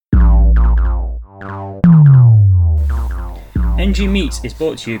NG Meets is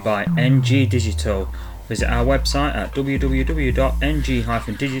brought to you by NG Digital. Visit our website at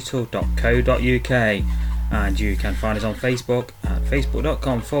www.ng-digital.co.uk and you can find us on Facebook at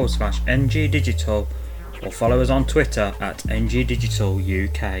facebook.com/NG Digital or follow us on Twitter at NG Digital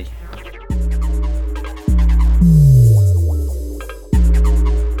UK.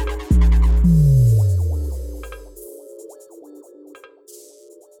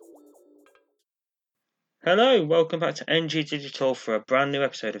 Hello, welcome back to NG Digital for a brand new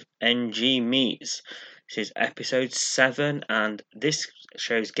episode of NG Meets. This is episode 7 and this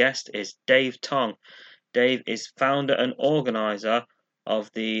show's guest is Dave Tong. Dave is founder and organiser of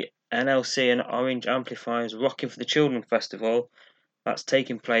the NLC and Orange Amplifiers Rocking for the Children Festival. That's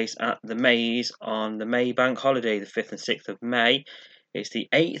taking place at the Maze on the May Bank Holiday, the 5th and 6th of May. It's the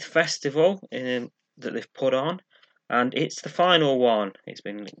 8th festival that they've put on and it's the final one. It's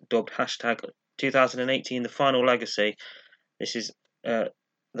been dubbed hashtag 2018, the final legacy. This is the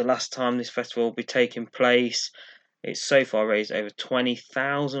last time this festival will be taking place. It's so far raised over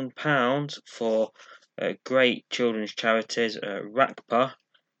 £20,000 for great children's charities, RACPA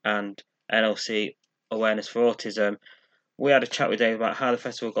and NLC Awareness for Autism. We had a chat with Dave about how the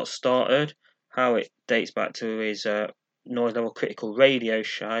festival got started, how it dates back to his Noise Level Critical radio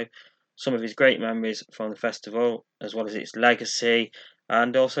show, some of his great memories from the festival, as well as its legacy,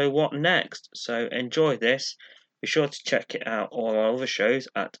 and also what next. So enjoy this. Be sure to check it out, all our other shows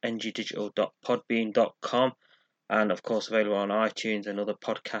at ngdigital.podbean.com and of course available on iTunes and other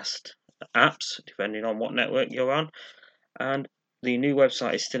podcast apps depending on what network you're on. And the new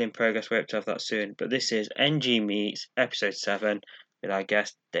website is still in progress. We hope to have that soon. But this is NG Meets episode 7 with our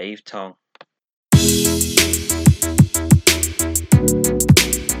guest Dave Tong.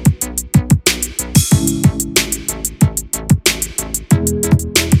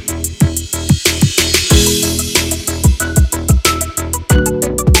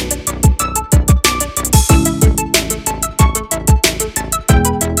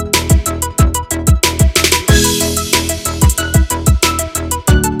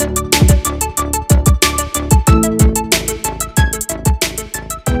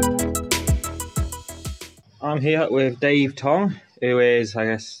 I'm here with Dave Tong, who is, I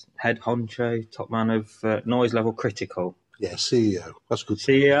guess, head honcho, top man of Noise Level Critical. Yeah, CEO. That's good.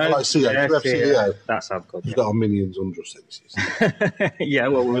 CEO? I like CEO. Yeah, CEO. That sounds good. We've got our minions under us. Yeah,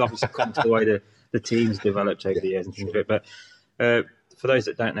 well, we'll obviously come to the way the team's developed over the years and things like that. But for those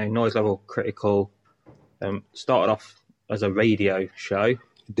that don't know, Noise Level Critical started off as a radio show.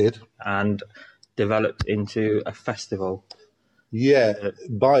 It did. And developed into a festival. Yeah,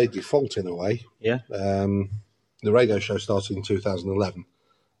 by default in a way. Yeah. The radio show started in 2011.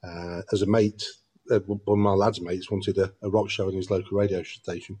 As a mate, one of my lads' mates wanted a rock show on his local radio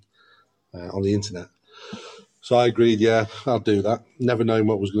station on the internet. So I agreed, yeah, I'll do that. Never knowing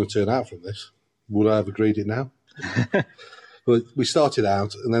what was going to turn out from this. Would I have agreed it now? But we started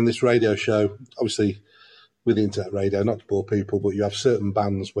out, and then this radio show, obviously with internet radio, not to bore people, but you have certain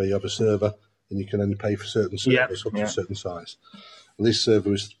bands where you have a server and you can only pay for certain servers up to a certain size. And this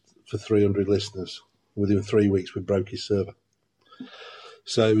server was for 300 listeners. Within 3 weeks, we broke his server.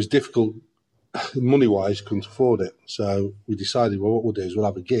 So it was difficult, money-wise, couldn't afford it. So we decided, well, what we'll do is we'll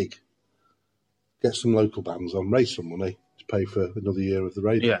have a gig, get some local bands on, raise some money to pay for another year of the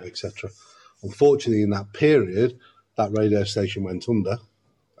radio, etc. Unfortunately, in that period, that radio station went under,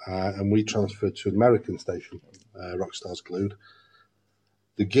 and we transferred to an American station, Rockstars Glued.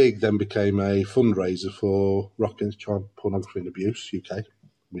 The gig then became a fundraiser for Rock Against Child Pornography and Abuse UK,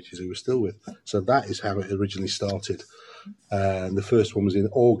 which is who we're still with. So that is how it originally started. And the first one was in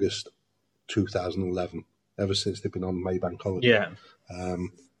August 2011. Ever since they've been on Maybank Holiday. Yeah. And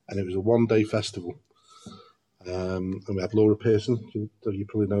it was a one-day festival. And we had Laura Pearson. You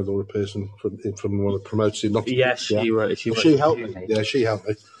probably know Laura Pearson from one of the promoters in Nottingham. Yes, she helped me. Yeah, she helped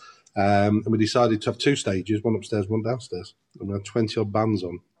me. And we decided to have 2 stages, one upstairs, one downstairs. And we had 20-odd bands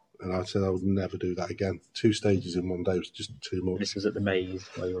on. And I said I would never do that again. 2 stages in one day was just too much. This was at the Maze.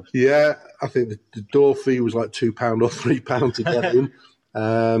 Yeah, I think the door fee was like £2 or £3 to get in.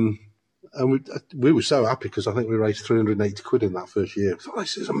 And we were so happy because I think we raised 380 quid in that first year. I thought,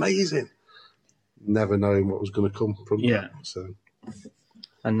 this is amazing. Never knowing what was going to come from that. So.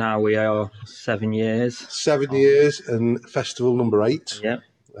 And now we are 7 years. 7 years and festival number 8. Yeah.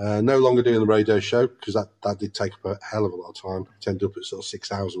 No longer doing the radio show because that did take up a hell of a lot of time. Tend up at sort of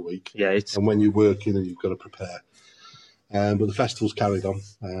 6 hours a week. Yeah, and when you're working and you've got to prepare. But the festival's carried on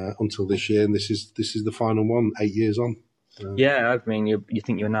until this year, and this is the final one, 8 years on. Yeah, I mean, you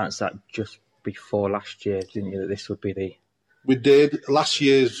think you announced that just before last year, didn't you? That this would be the. We did. Last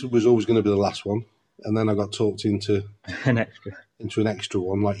year's was always going to be the last one. and then I got talked into An extra. an extra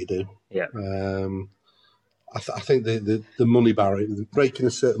one, like you do. Yeah. I think the money barrier, breaking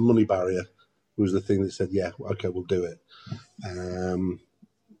a certain money barrier, was the thing that said, yeah, okay, we'll do it.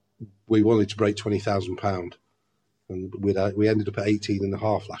 We wanted to break £20,000, and we ended up at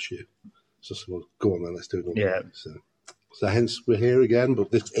 18.5 last year. So I said, well, go on then, let's do it. Yeah. So hence we're here again,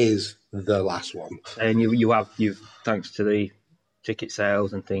 but this is the last one. And you've thanks to the ticket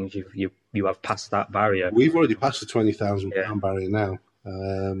sales and things, you have passed that barrier. We've already passed the £20,000 barrier now.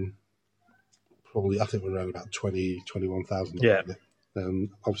 Probably, I think we're around about 21,000. Yeah.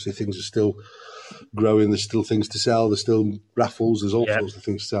 Obviously, things are still growing. There's still things to sell. There's still raffles. There's all sorts of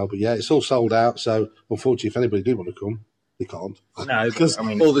things to sell. But yeah, it's all sold out. So unfortunately, if anybody did want to come, they can't. No, because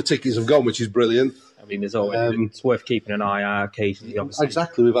all the tickets have gone, which is brilliant. I mean, there's always it's worth keeping an eye out occasionally. Obviously,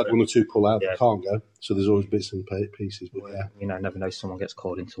 exactly. We've had one or two pull out that can't go. So there's always bits and pieces. But yeah, never know, someone gets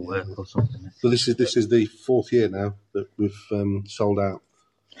called into work or something. So this is the 4th year now that we've sold out.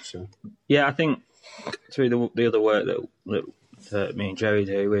 So yeah, I think through the other work that me and Jerry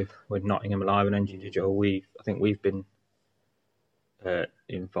do with Nottingham Alive and NG Digital, I think we've been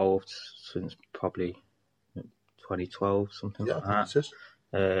involved since probably 2012, something like that.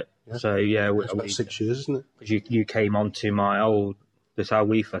 So yeah, it's about 6 years, isn't it? Because you came onto my old. That's how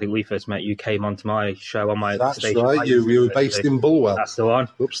I think we first met. You came onto my show on my station. That's right. You were based in Bulwell. That's the one.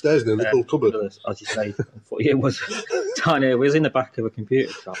 Upstairs in a little cupboard. As you say, it was tiny. It was in the back of a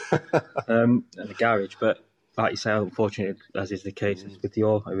computer shop and a garage. But like you say, unfortunately, as is the case with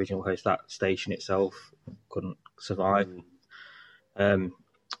your original host, that station itself couldn't survive. But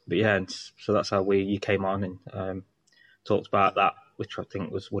yeah, and so that's how you came on and talked about that, which I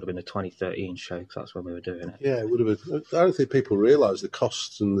think would have been a 2013 show, because that's when we were doing it. Yeah, it would have been. I don't think people realise the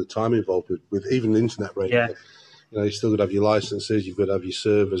costs and the time involved with even internet radio. Yeah. You still got to have your licences, you've got to have your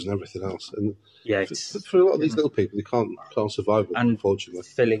servers and everything else. And for a lot of these little people, they can't survive with it, unfortunately.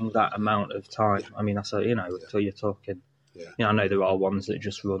 Filling that amount of time, I mean, that's so you're talking. Yeah. I know there are ones that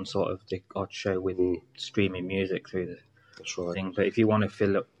just run sort of the odd show with streaming music through the thing, but if you want to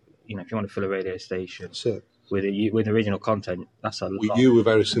fill up, if you want to fill a radio station, that's it. With original content, that's a lot. You were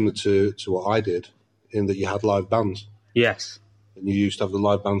very similar to what I did, in that you had live bands. Yes. And you used to have the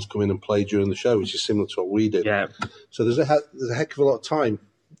live bands come in and play during the show, which is similar to what we did. Yeah. So there's a heck of a lot of time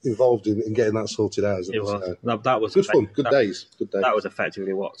involved in getting that sorted out. It was. That was good fun. Good days. That was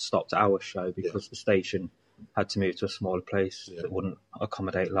effectively what stopped our show, because the station had to move to a smaller place that wouldn't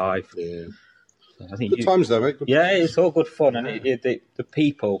accommodate live. Yeah. So I think good times though, mate. It's all good fun, and the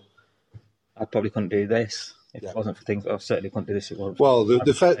people. I probably couldn't do this if it wasn't for things. I certainly couldn't do this. Well,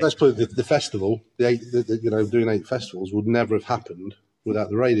 let's put it, the festival, doing 8 festivals would never have happened without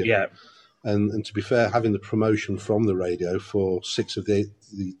the radio. Yeah. And to be fair, having the promotion from the radio for 6 of the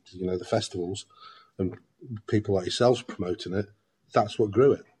festivals, and people like yourselves promoting it, that's what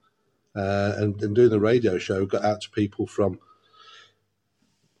grew it. And doing the radio show got out to people from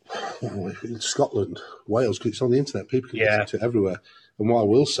Scotland, Wales, because it's on the internet. People can listen to it everywhere. And what I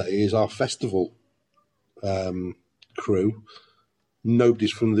will say is our festival crew,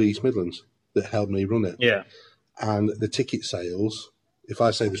 nobody's from the East Midlands that helped me run it. Yeah. And the ticket sales, if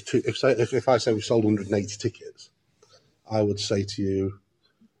I say if I say we sold 180 tickets, I would say to you,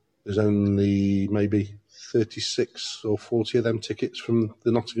 there's only maybe 36 or 40 of them tickets from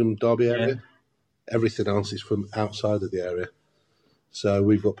the Nottingham Derby area. Yeah. Everything else is from outside of the area. So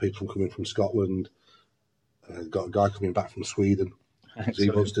we've got people coming from Scotland, got a guy coming back from Sweden. He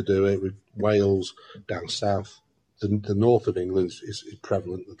wants to do it with Wales, down south. The north of England is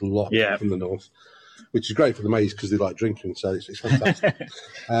prevalent. There's a lot from the north, which is great for the mates because they like drinking, so it's fantastic.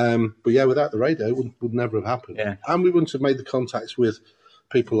 But yeah, without the radio, it would never have happened. Yeah. And we wouldn't have made the contacts with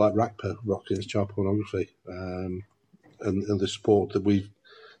people like RACPA, Rock Against Child Pornography, and the support that we've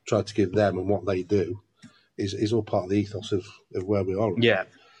tried to give them and what they do is all part of the ethos of where we are. Right? Yeah.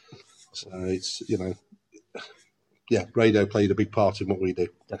 So it's, radio played a big part in what we do.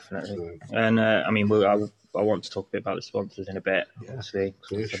 Definitely. So, and I want to talk a bit about the sponsors in a bit, obviously.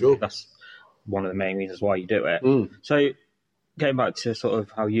 Yeah, sure. That's one of the main reasons why you do it. So getting back to sort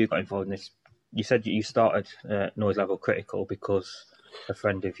of how you got involved in this, you said you started Noise Level Critical because a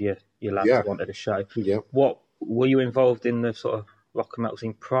friend of your lads wanted a show. Yeah. What were you involved in the sort of rock and metal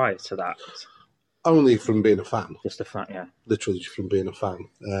scene prior to that? Only from being a fan. Just a fan, yeah. Literally from being a fan.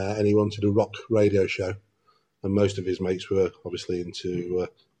 And he wanted a rock radio show. And most of his mates were obviously into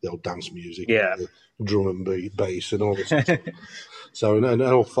the old dance music, the drum and bass and all this stuff. So an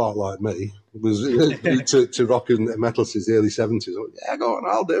old fart like me was to rock and metal since the early 70s. I went, yeah, go on,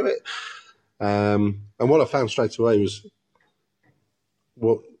 I'll do it. And what I found straight away was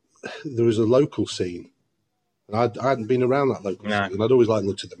there was a local scene. And I hadn't been around that local scene. I'd always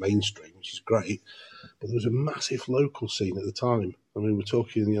looked at the mainstream, which is great. But there was a massive local scene at the time. I mean, we're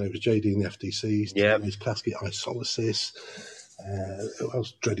talking, it was JD and the FDCs, Teenage Casket, Isolysis, who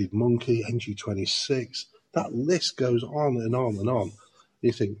else? Dreaded Monkey, NG26. That list goes on and on and on.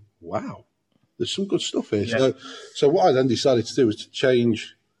 You think, wow, there's some good stuff here. Yeah. So what I then decided to do was to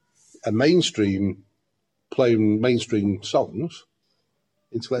change a mainstream, playing mainstream songs,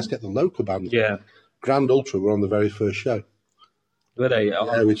 into let's get the local bands. Yeah. Grand Ultra were on the very first show. Were they?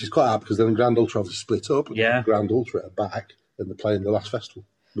 Yeah, which is quite hard because then Grand Ultra obviously split up. Yeah. Grand Ultra are back and they're playing the last festival,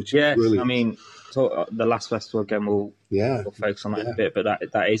 which is brilliant. I mean, the last festival again, we'll focus on that a bit, but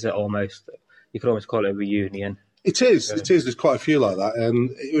that is almost, you could almost call it a reunion. It is. There's quite a few like that, and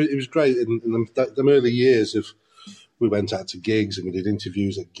it was great in the early years of. We went out to gigs and we did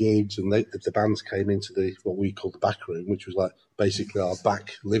interviews at gigs, and the bands came into what we called the back room, which was like basically our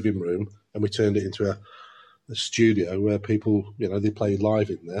back living room, and we turned it into a studio where people, they played live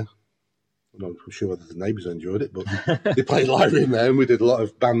in there. I'm not sure whether the neighbours enjoyed it, but they played live in there, and we did a lot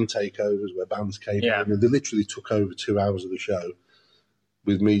of band takeovers where bands came in, and they literally took over 2 hours of the show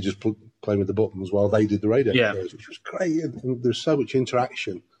with me just playing with the buttons while they did the radio shows, which was great. And there's so much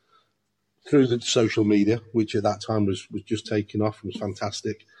interaction through the social media, which at that time was just taking off and was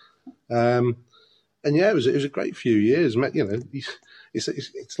fantastic. And it was a great few years.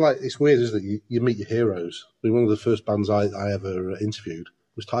 It's like, it's weird, isn't it? You meet your heroes. I mean, one of the first bands I ever interviewed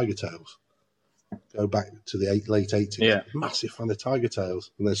was Tiger Tails. Go back to the late 80s. Yeah. Massive fan of Tiger Tails.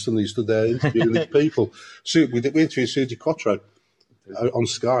 And then suddenly you stood there interviewing these people. We interviewed Suzi Quatro on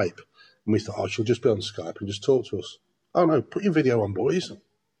Skype. And we thought, she'll just be on Skype and just talk to us. Oh, no, put your video on, boys.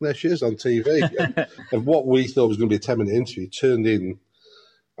 There she is on TV. And what we thought was going to be a 10-minute interview turned in,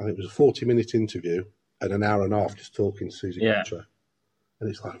 I think it was a 40-minute interview and an hour and a half just talking to Suzi Quatro. And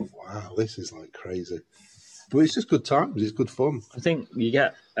it's like, wow, this is like crazy. But it's just good times. It's good fun. I think you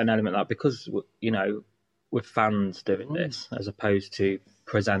get an element of that because, with fans doing this as opposed to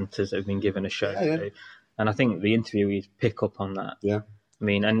presenters that have been given a show to do. And I think the interviewees pick up on that. Yeah. I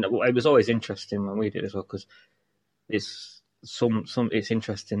mean, and it was always interesting when we did as well because it's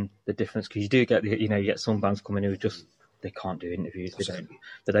interesting the difference because you do get you get some bands coming who just they can't do interviews, they don't.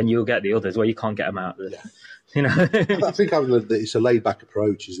 But then you'll get the others where you can't get them out. I think it's a laid back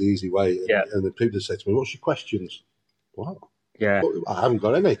approach is the easy way. And the people that say to me, "What's your questions?" What? Yeah, well, I haven't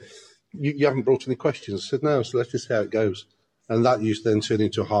got any. You haven't brought any questions. I said no. So let's just see how it goes. And that used to then turn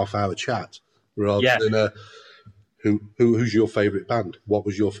into a half-hour chat rather than who's your favourite band? What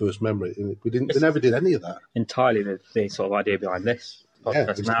was your first memory? We never did any of that. Entirely the sort of idea behind this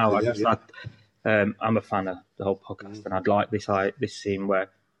podcast. I'm a fan of the whole podcast, and I'd like this scene where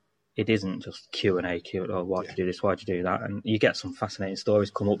it isn't just Q&A. Why'd you do this? Why'd you do that? And you get some fascinating stories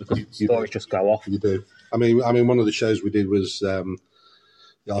come up because stories just go off. You do. I mean, one of the shows we did was The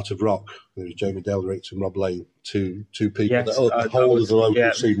Art of Rock. There was Jamie Delricks and Rob Lane, two people that the whole of the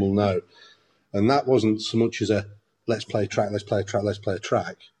local scene will know. And that wasn't so much as a let's play a track.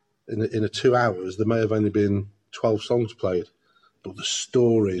 In a 2 hours, there may have only been 12 songs played, but the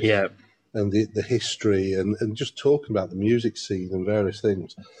stories and the history and just talking about the music scene and various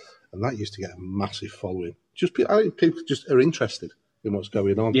things, and that used to get a massive following. I think people just are interested in what's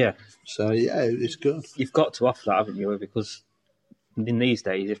going on. Yeah. So it's good. You've got to offer that, haven't you? Because in these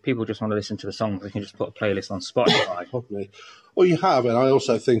days, if people just want to listen to the songs, they can just put a playlist on Spotify. Well, you have, and I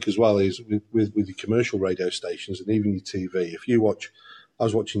also think as well is with the commercial radio stations and even your TV. If you watch, I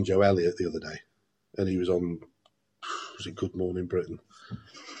was watching Joe Elliott the other day, and he was on, was it Good Morning Britain?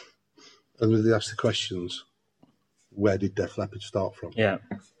 And they asked the questions, where did Def Leppard start from? Yeah.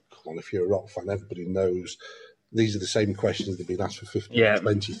 Come on, if you're a rock fan, everybody knows these are the same questions that have been asked for 15,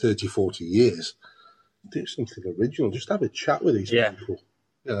 20, 30, 40 years. Do something original. Just have a chat with these people,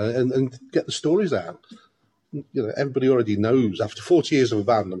 and get the stories out. Everybody already knows. After 40 years of a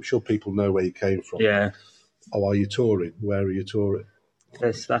band, I'm sure people know where you came from. Yeah. Oh, are you touring? Where are you touring?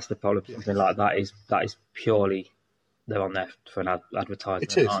 That's the problem. Something like that is purely they're on there for an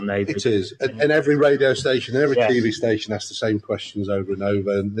advertisement, aren't they? It is. And every radio station, every TV station asks the same questions over and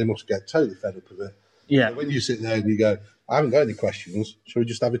over, and they must get totally fed up with it. Yeah. And when you sit there and you go, I haven't got any questions, shall we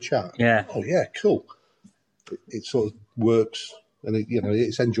just have a chat? Yeah. Oh, yeah, cool. It sort of works, and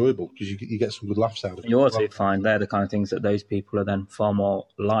it's enjoyable because you get some good laughs out of it. You also find they're the kind of things that those people are then far more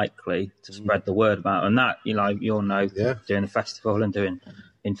likely to spread the word about, and that you'll know doing a festival and doing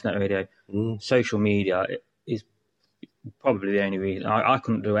internet radio, social media is probably the only reason I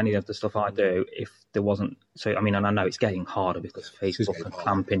couldn't do any of the stuff I do if there wasn't. So I mean, and I know it's getting harder because Facebook and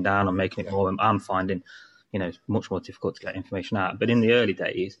clamping down and making it more. I'm finding it's much more difficult to get information out. But in the early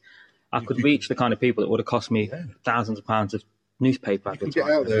days, I could reach the kind of people that would have cost me thousands of pounds of newspaper You could advertising.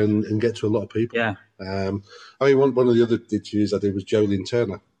 get out there and get to a lot of people. Yeah. I mean, one of the other interviews I did was Jolene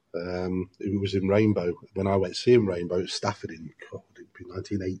Turner. Who was in Rainbow. When I went to see him Rainbow at Stafford in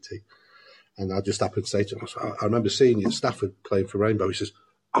 1980. And I just happened to say to him, I remember seeing you at Stafford playing for Rainbow. He says,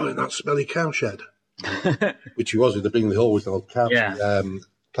 "Oh, in that smelly cowshed." Which he was with the Bingley Hall, with the old cow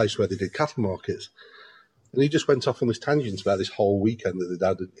place where they did cattle markets. And he just went off on this tangent about this whole weekend that they'd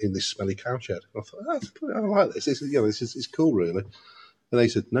had in this smelly cowshed. I thought, I like this. It's cool, really. And they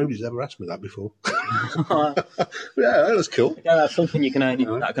said, "Nobody's ever asked me that before." Yeah, that's cool. Yeah, that's something that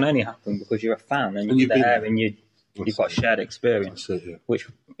can only happen because you're a fan and you're there and you've got shared experience. That's it, yeah. Which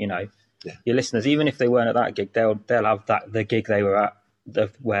your listeners, even if they weren't at that gig, they'll have the gig they were at,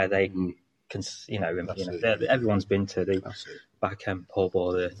 where they can, everyone's been to the back end pub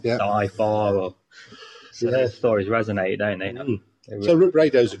or the dive bar, or those stories resonate, don't they? So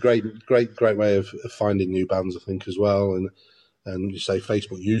radio's a great way of finding new bands, I think, as well. And you say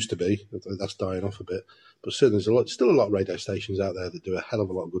Facebook used to be, that's dying off a bit, but certainly there's still a lot of radio stations out there that do a hell of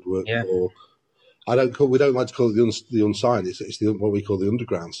a lot of good work. Yeah. We don't like to call it the unsigned. It's what we call the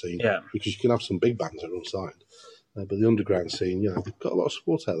underground scene. Yeah. Because you can have some big bands that are unsigned, but the underground scene, they've got a lot of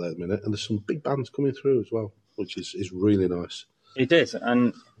support out there at the minute, and there's some big bands coming through as well, which is really nice. It is,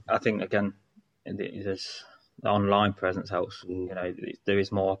 and I think again, there's the online presence helps. There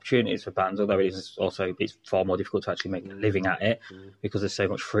is more opportunities for bands, although it's far more difficult to actually make a living at it because there's so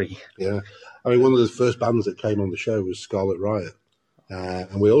much free. Yeah, I mean, one of the first bands that came on the show was Scarlet Riot,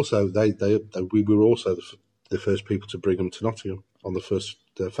 and we also we were also the first people to bring them to Nottingham on the first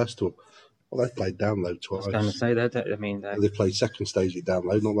festival. Well, they played Download twice. I was going to say that. They played second stage at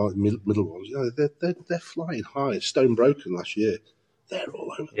Download, not like the middle ones. They're flying high. Stone Broken last year. They're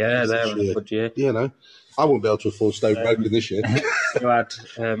all over. Yeah, they're a good year. I won't be able to afford Stone Broken this year.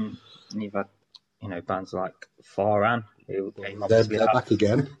 You've had bands like Faran, who came they're back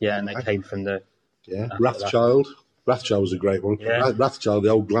again. Yeah, and they came from the Wrathchild. Wrathchild was a great one. Yeah. Wrathchild,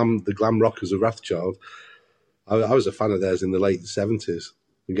 the glam rockers of Wrathchild. I was a fan of theirs in the late 70s,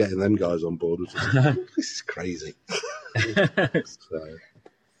 and getting them guys on board was this is crazy.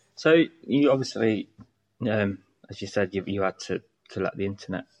 So you obviously, as you said, you had to let the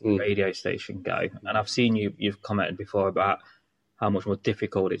internet radio station go. And I've seen you've commented before about how much more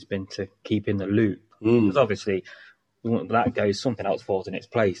difficult it's been to keep in the loop. Because obviously, when that goes, something else falls in its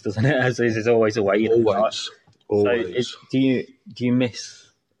place, doesn't it? As is always a way. Always. So do you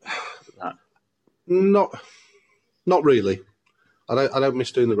miss that? Not really. I don't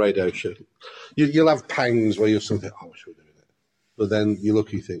miss doing the radio show. You'll have pangs where you'll think, "Oh, I wish we were doing it," but then you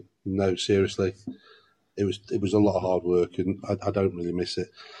look, you think, "No, seriously." It was a lot of hard work, and I don't really miss it.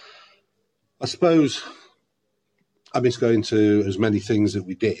 I suppose I miss going to as many things that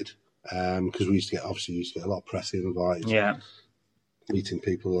we did, because we used to get a lot of press invites. Yeah. Meeting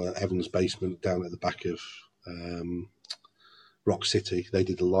people at Evans Basement down at the back of Rock City. They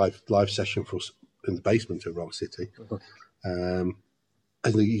did a live session for us in the basement of Rock City. And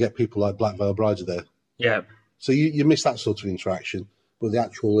you get people like Black Veil Brides there. Yeah. So you miss that sort of interaction, but the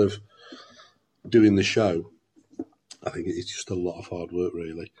actual of doing the show, I think it's just a lot of hard work,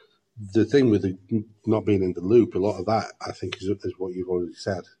 really. The thing with not being in the loop, a lot of that, I think, is what you've already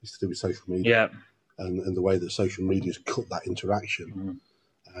said, is to do with social media. Yeah. And the way that social media's cut that interaction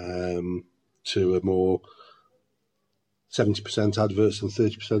to a more 70% adverts and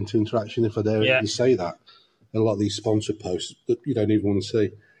 30% interaction, if I dare even say that. A lot of these sponsored posts that you don't even want to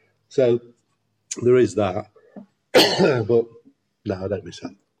see. So there is that. But no, I don't miss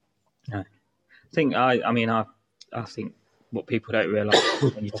that. No. I think what people don't realise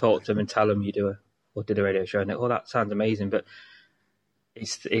when you talk to them and tell them you did a radio show, and that sounds amazing, but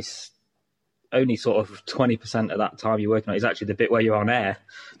it's only sort of 20% of that time you're working on is actually the bit where you're on air.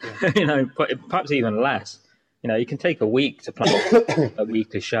 But perhaps even less. You can take a week to plan a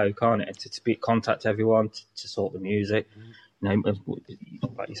weekly show, can't it? To contact everyone, to sort the music.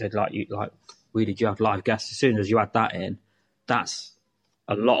 Like you said, we did. You have live guests. As soon as you add that in, that's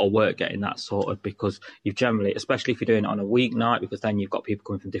a lot of work getting that sorted, because you've generally, especially if you're doing it on a weeknight, because then you've got people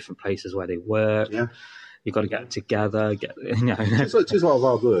coming from different places where they work. Yeah. You've got to get together. It's a lot of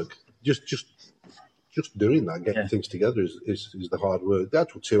hard work. Just doing that, getting things together is the hard work. The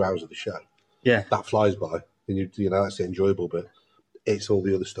actual 2 hours of the show, that flies by, and that's the enjoyable bit. It's all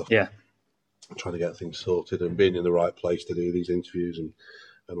the other stuff. Yeah, trying to get things sorted and being in the right place to do these interviews and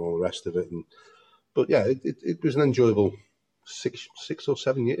all the rest of it. But it was an enjoyable 6 or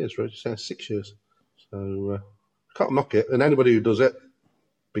 7 years, right? 6 years. So can't knock it. And anybody who does it,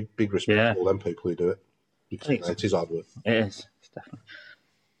 big respect for all them people who do it. because it is hard work. It is, it's definitely.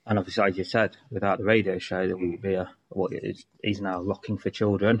 And obviously, as you said, without the radio show, there wouldn't be he's now locking for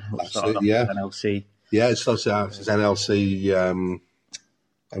children. That's it, yeah. NLC. Yeah, it starts out as NLC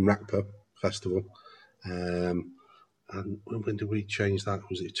MRACPA Festival. And when did we change that?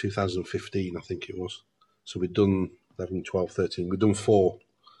 Was it 2015, I think it was. So we'd done 11, 12, 13. We'd done 4,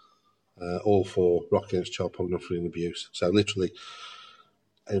 all for Rock Against Child Pornography and Abuse. So literally,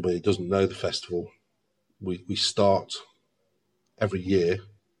 anybody who doesn't know the festival, we start every year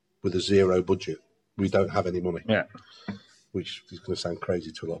with a 0 budget. We don't have any money. Yeah. Which is going to sound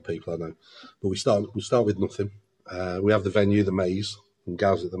crazy to a lot of people, I know. But we start with nothing. We have the venue, the Maze, and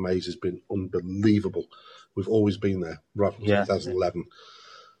Gals at the Maze has been unbelievable. We've always been there, right from 2011.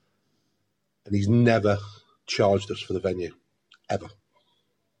 And he's never charged us for the venue, ever,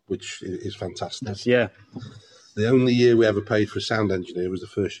 which is fantastic. The only year we ever paid for a sound engineer was the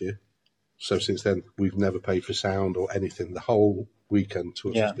first year. So since then, we've never paid for sound or anything. The whole weekend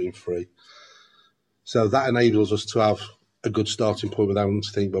to us has been free. So that enables us to have a good starting point without having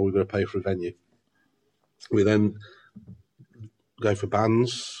to think, well, we're going to pay for a venue. We then go for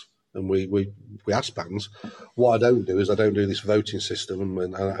bands, and we ask bands. What I don't do is I don't do this voting system,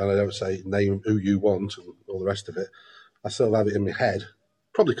 and I don't say name who you want and all the rest of it. I sort of have it in my head,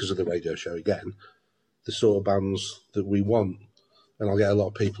 probably because of the radio show again, the sort of bands that we want. And I'll get a lot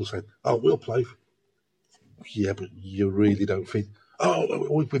of people saying, oh, we'll play. Yeah, but you really don't think, oh,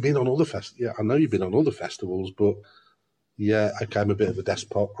 we've been on other festivals. Yeah, I know you've been on other festivals, but yeah, okay, I'm a bit of a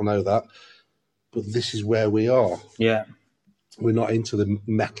despot. I know that. But this is where we are. Yeah. We're not into the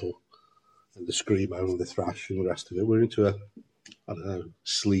metal and the screamo and the thrash and the rest of it. We're into a, I don't know,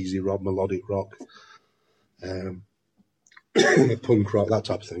 sleazy rock, melodic rock, punk rock, that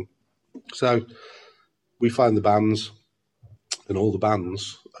type of thing. So we find the bands, and all the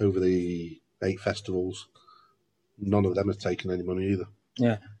bands over the 8 festivals, none of them have taken any money either.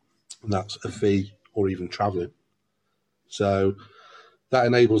 Yeah. And that's a fee or even travelling. So that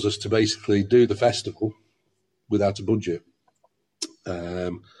enables us to basically do the festival without a budget.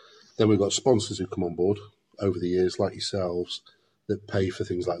 Then we've got sponsors who come on board over the years, like yourselves, that pay for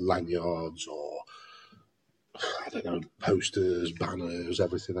things like lanyards or, I don't know, posters, banners,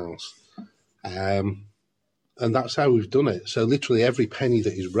 everything else. And that's how we've done it. So literally every penny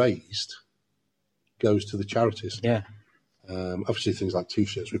that is raised goes to the charities. Yeah. Obviously things like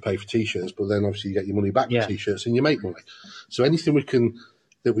T-shirts, we pay for T-shirts, but then obviously you get your money back for T-shirts and you make money. So anything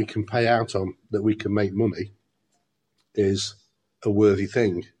that we can pay out on, that we can make money, is a worthy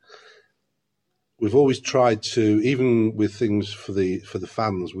thing. We've always tried to, even with things for the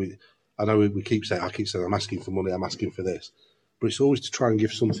fans, I keep saying I'm asking for money, I'm asking for this, but it's always to try and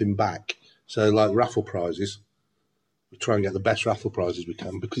give something back. So like raffle prizes, we try and get the best raffle prizes we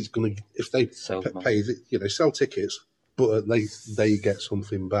can, because it's going to, if they pay, sell tickets, but they get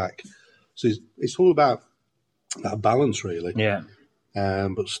something back. So it's all about that balance, really. Yeah.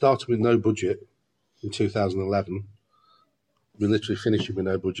 But starting with no budget in 2011, we literally finished with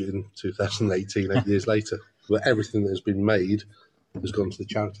no budget in 2018, 8 years later. But everything that has been made has gone to the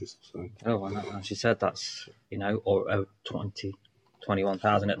charities. So. Oh, and as you said, that's, or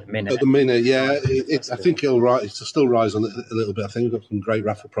 21,000 at the minute. At the minute, yeah. I think it'll still rise on a little bit. I think we've got some great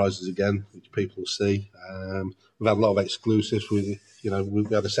raffle prizes again, which people will see. We've had a lot of exclusives. We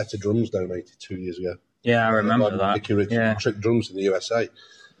had a set of drums donated 2 years ago. Yeah, I remember that. Nicky Rich Trick Drums in the USA.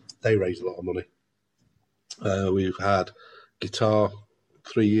 They raised a lot of money. We've had guitar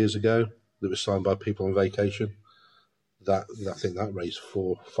 3 years ago that was signed by people on vacation. I think that raised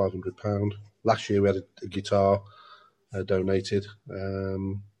 £500. Last year we had a guitar donated,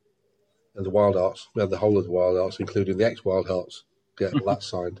 and the Wild Arts. We had the whole of the Wild Arts, including the ex-Wild Arts, get that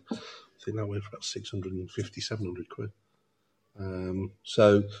signed. I think that went for about 650, 700 quid.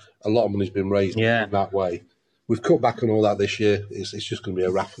 So a lot of money's been raised in that way. We've cut back on all that this year. It's just going to be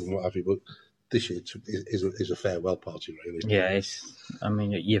a raffle and what have you, but this year is a farewell party, really. Yeah,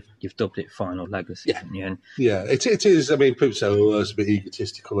 you've dubbed it Final Legacy, haven't you? Yeah, it is. I mean, people say, oh, it's a bit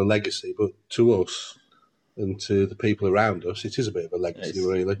egotistical, a legacy, but to us and to the people around us, it is a bit of a legacy,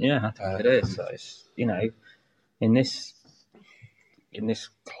 really. Yeah, I think it is. So it's, in this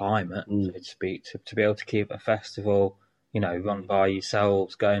climate, so to speak, to be able to keep a festival, run by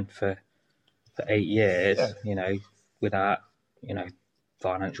yourselves, going for 8 years, without,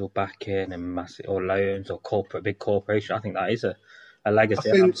 financial backing and massive or loans or big corporation. I think that is a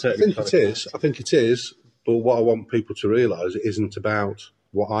legacy. I think it is. But what I want people to realise, it isn't about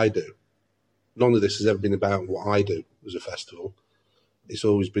what I do. None of this has ever been about what I do as a festival. It's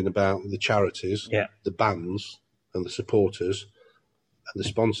always been about the charities, the bands and the supporters and the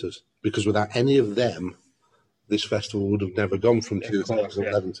sponsors. Because without any of them, this festival would have never gone from Of course,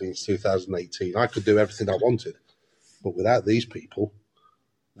 2011 to 2018. I could do everything I wanted, but without these people,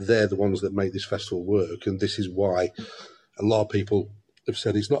 they're the ones that make this festival work. And this is why a lot of people have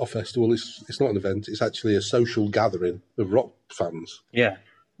said it's not a festival, it's not an event, it's actually a social gathering of rock fans. Yeah.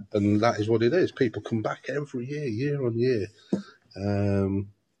 And that is what it is. People come back every year, year on year,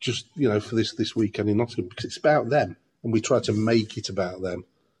 just, for this weekend in Nottingham, because it's about them. And we try to make it about them.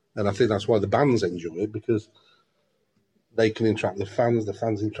 And I think that's why the bands enjoy it, because they can interact with the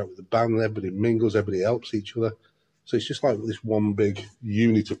fans interact with the band, everybody mingles, everybody helps each other. So it's just like this one big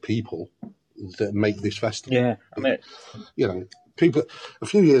unit of people that make this festival. Yeah, I mean, People. A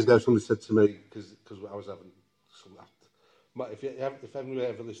few years ago, somebody said to me, because I was having some. If anyone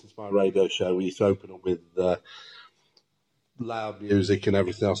ever listens to my radio show, we used to open up with loud music and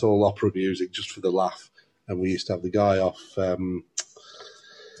everything else, all opera music, just for the laugh. And we used to have the guy off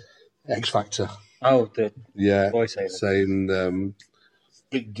X Factor. Oh, the voiceover saying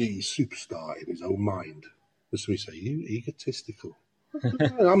Big D superstar in his own mind. So we say, you egotistical.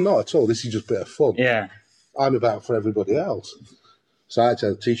 No, I'm not at all. This is just a bit of fun. Yeah. I'm about for everybody else. So I actually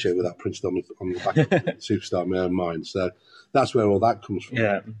had a T-shirt with that printed on the back of Superstar in my own mind. So that's where all that comes from.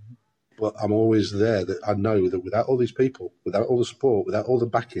 Yeah. But I'm always there. That I know that without all these people, without all the support, without all the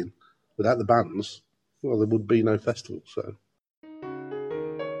backing, without the bands, well, there would be no festival. So.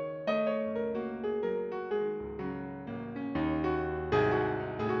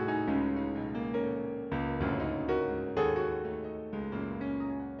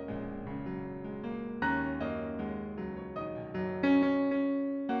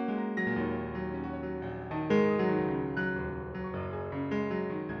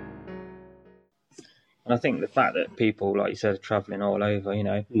 And I think the fact that people, like you said, are travelling all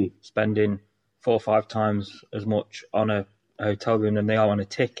over, spending 4 or 5 times as much on a hotel room than they are on a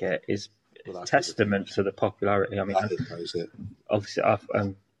ticket is testament to the popularity. I mean, obviously, I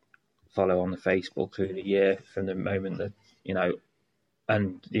follow on the Facebook through the year from the moment that,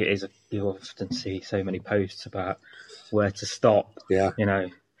 and it is you often see so many posts about where to stop. Yeah.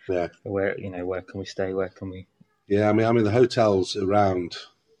 Where can we stay? Where can we? Yeah, I mean, the hotels around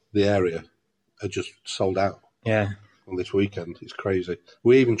the area are just sold out. Yeah. On this weekend. It's crazy.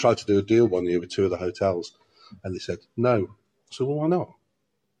 We even tried to do a deal one year with 2 of the hotels, and they said, no. So, well, why not?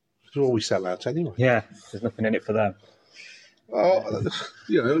 Because all we sell out anyway. Yeah, there's nothing in it for them. Oh, but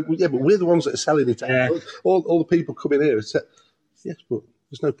we're the ones that are selling it. Yeah. All the people coming here said, yes, but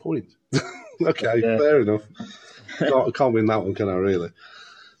there's no point. Okay, fair enough. I can't win that one, can I, really?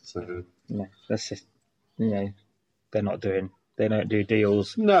 So, yeah, that's just, they don't do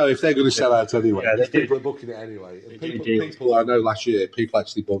deals. No, if they're going to sell out anyway, people are booking it anyway. And people I know last year, people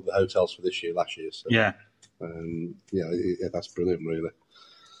actually booked the hotels for this year, last year. So, yeah. That's brilliant, really.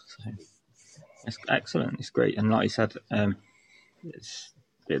 So, it's excellent. It's great. And like you said,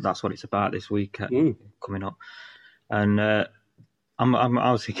 that's what it's about this week coming up. And I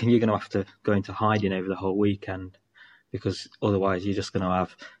was thinking you're going to have to go into hiding over the whole weekend, because otherwise you're just going to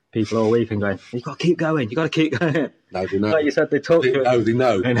have people all weekend going, you've got to keep going, you've got to keep going. No, they know. Like you said, they talk to it. They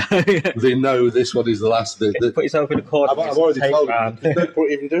know. They know this one is the last. Put yourself in a corner. I've already told them. There's no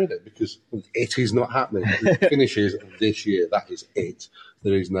point even doing it, because it is not happening. It finishes this year. That is it.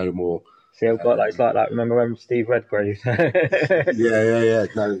 There is no more. See, I've got it's like that. Remember when Steve Redgrave? Yeah.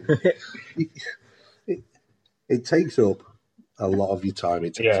 No. It takes up a lot of your time.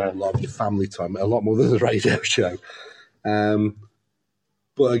 It takes up a lot of your family time. A lot more than the radio show.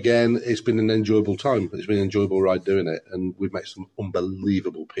 But again, it's been an enjoyable time. It's been an enjoyable ride doing it, and we've met some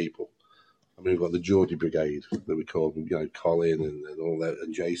unbelievable people. I mean, we've got the Geordie Brigade that we call them, Colin and all that,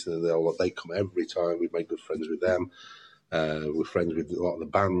 and Jason, and they come every time. We've made good friends with them. We're friends with a lot of the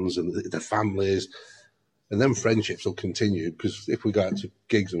bands and the families, and then friendships will continue, because if we go out to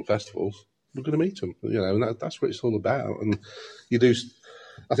gigs and festivals, we're going to meet them, and that's what it's all about. And you do,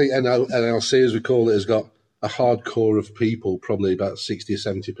 I think NLC, as we call it, has got a hardcore of people, probably about 60 or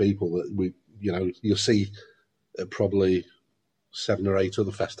 70 people that you'll see at probably 7 or 8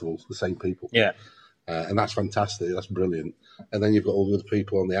 other festivals, the same people. Yeah. And that's fantastic. That's brilliant. And then you've got all the other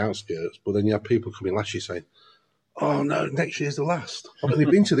people on the outskirts, but then you have people coming last year saying, oh no, next year's the last. I've only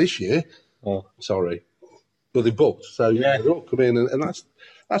been to this year. Oh. Sorry. But they booked. So they're all coming in, and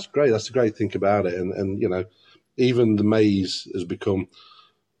that's great. That's the great thing about it. And even the Maze has become,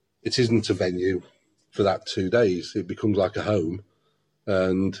 it isn't a venue for that 2 days. It becomes like a home.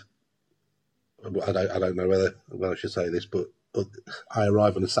 And I don't know whether I should say this, but I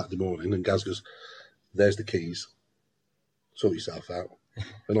arrive on a Saturday morning and Gaz goes, there's the keys. Sort yourself out.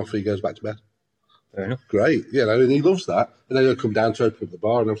 And off he goes back to bed. Fair enough. Great. And he loves that. And then he'll come down to open up the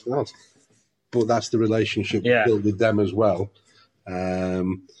bar and everything else. but that's the relationship we built with them as well.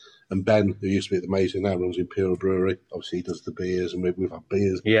 And Ben, who used to be at the Maze, who now runs Imperial Brewery, obviously he does the beers, and we've had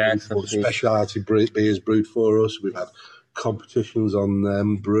beers, speciality beers brewed for us. We've had competitions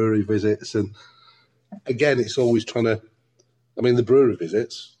on brewery visits, and again, it's always trying to. I mean, the brewery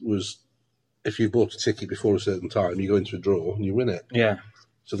visits was if you bought a ticket before a certain time, you go into a draw and you win it. Yeah.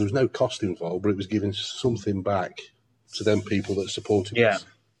 So there was no cost involved, but it was giving something back to them people that supported us,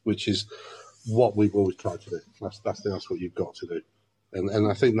 which is what we've always tried to do. That's what you've got to do.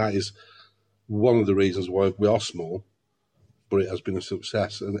 And I think that is one of the reasons why we are small, but it has been a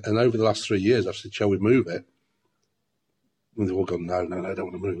success. And over the last 3 years, I've said, shall we move it? And they've all gone, no, I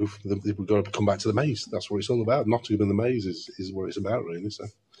don't want to move. We've got to come back to the Maze. That's what it's all about. Nottingham and the Maze is what it's about, really. So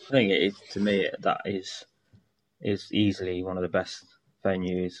I think it is, to me, that is easily one of the best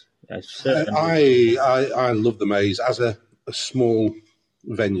venues. I love the Maze as a small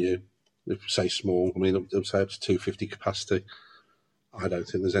venue. If you say small, I mean, I'd say up to 250 capacity. I don't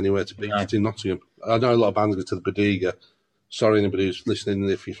think there's anywhere to beat it in Nottingham. I know a lot of bands go to the Bodega. Sorry, anybody who's listening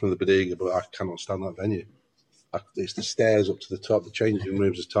if you're from the Bodega, but I cannot stand that venue. It's the stairs up to the top. The changing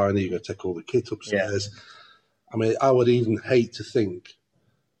rooms is tiny. You've got to take all the kit upstairs. Yeah. I mean, I would even hate to think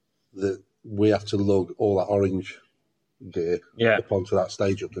that we have to lug all that orange gear up onto that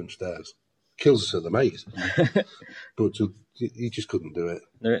stage up them stairs. Kills us at the Maze. But you just couldn't do it.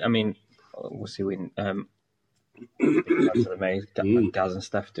 I mean, we'll see when the Maze, Gaz and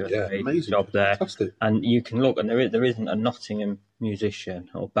Steph do an amazing job there. Fantastic. And you can look, and there isn't a Nottingham musician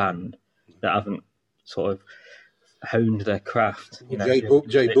or band that haven't sort of honed their craft. Jay Book,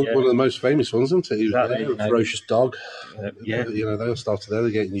 one of the most famous ones, isn't it? He was there, Ferocious Dog. They all started there.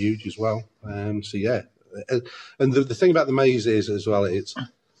 They're getting huge as well. And the thing about the Maze is as well, it's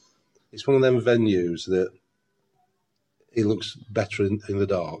one of them venues that it looks better in the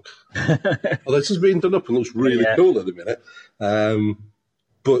dark. Although this is being done up and looks really cool at the minute.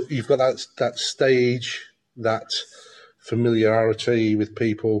 But you've got that stage, that familiarity with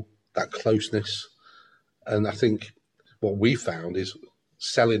people, that closeness. And I think what we found is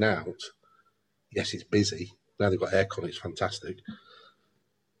selling out. Yes, it's busy. Now they've got aircon, it's fantastic.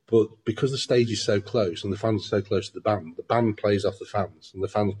 But because the stage is so close and the fans are so close to the band plays off the fans and the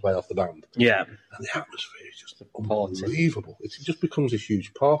fans play off the band. Yeah. And the atmosphere is just unbelievable. It just becomes a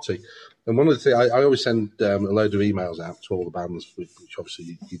huge party. And one of the things, I always send a load of emails out to all the bands, which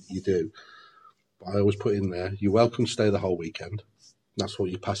obviously you do. But I always put in there, you're welcome to stay the whole weekend. That's what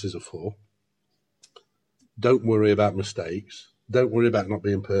your passes are for. Don't worry about mistakes. Don't worry about not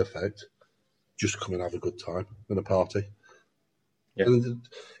being perfect. Just come and have a good time and a party. Yeah. And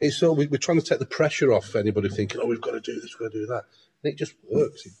it's so we're trying to take the pressure off anybody thinking, oh, we've got to do this, we've got to do that. And it just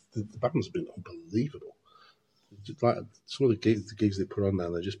works. The band's been unbelievable. Like some of the gigs they put on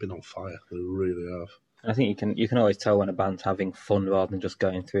now, they've just been on fire. They really have. I think you can always tell when a band's having fun rather than just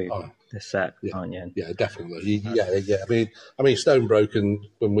going through the set, aren't you? Yeah, definitely. Yeah. I mean, Stone Broken,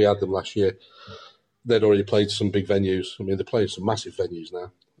 when we had them last year, they'd already played some big venues. I mean, they're playing some massive venues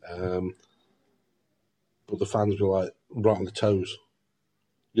now. But the fans were like right on the toes.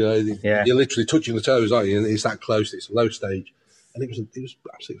 You're literally touching the toes, aren't you? And it's that close. It's a low stage, and it was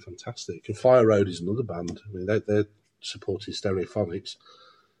absolutely fantastic. And Fire Road is another band. I mean, they're supporting Stereophonics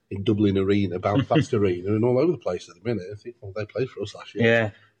in Dublin Arena, Belfast Arena, and all over the place at the minute. I think they played for us last year. Yeah,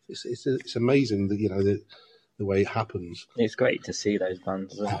 it's amazing that the way it happens. It's great to see those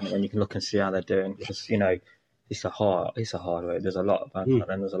bands when you can look and see how they're doing. Because it's a hard work. There's a lot of bands,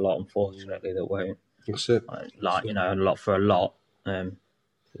 and there's a lot, unfortunately, that won't. That's it.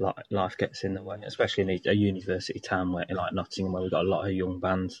 Life gets in the way, especially in a university town like Nottingham, where we've got a lot of young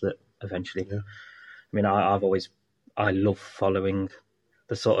bands that eventually. Yeah. I mean, I love following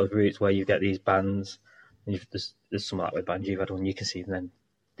the sort of routes where you get these bands. And there's some like with bands you've had on, you can see then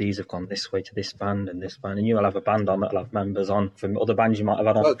these have gone this way to this band, and you will have a band on that'll have members on from other bands you might have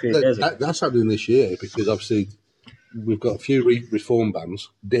had on a few years ago. That's happening this year because obviously we've got a few reform bands.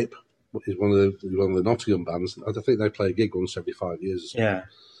 Dip is one of the Nottingham bands. I think they play a gig once every 5 years or something. Yeah.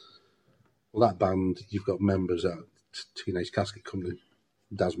 Well, that band, you've got members at Teenage Casket Company.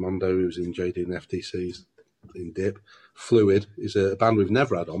 Dasmondo, who's in JD and FTC's in Dip. Fluid is a band we've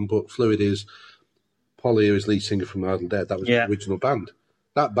never had on, but Fluid is Polly, who is lead singer from Idle Dead. That was the original band.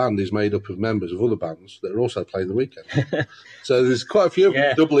 That band is made up of members of other bands that are also playing the weekend. So there's quite a few of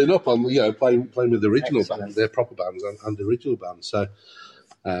them doubling up on, playing with the original band, their proper bands and the original bands. So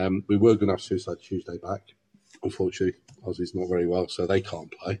we were going to have Suicide Tuesday back. Unfortunately, Ozzy's not very well, so they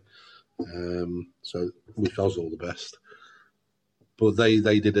can't play. So wish Oz all the best. But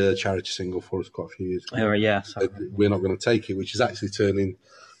they did a charity single for us quite a few years ago. Yeah. So we're not going to take it, which is actually turning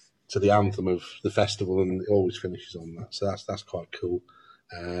to the anthem of the festival, and it always finishes on that. So that's quite cool.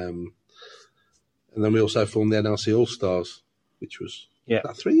 And then we also filmed the NLC All Stars, which was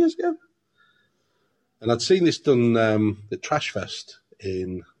about 3 years ago. And I'd seen this done at Trash Fest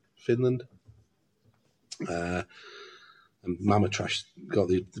in Finland. And Mama Trash got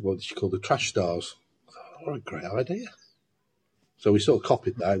what she called the Trash Stars. I thought, what a great idea. So we sort of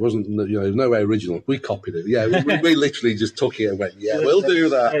copied that. It wasn't, no way original. We copied it. Yeah, we literally just took it and went, yeah, we'll do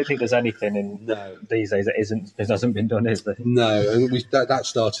that. I don't think there's anything in these days that hasn't been done, is there? No, and that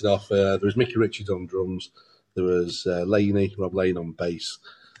started off, there was Mickey Richards on drums, there was Rob Lane on bass,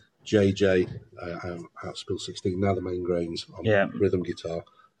 JJ, out Spill 16, now the Main Grains on rhythm guitar,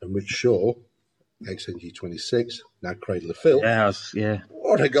 and Rich Shaw, XNG26, now Cradle of Filth. Yeah.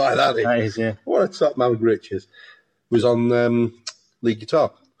 What a guy that is. That is, yeah. What a top man Rich is. Was on lead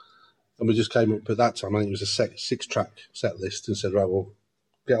guitar. And we just came up at that time, I think it was a 6-track set list, and said, right, well,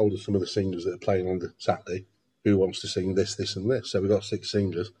 get hold of some of the singers that are playing on the Saturday. Who wants to sing this, this, and this? So we got 6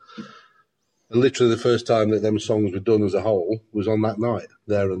 singers. And literally the first time that them songs were done as a whole was on that night,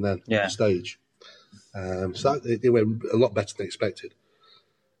 there and then, on stage. So it went a lot better than expected.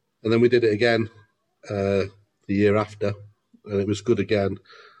 And then we did it again the year after, and it was good again.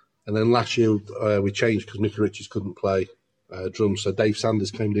 And then last year we changed because Mickey Richards couldn't play drums, so Dave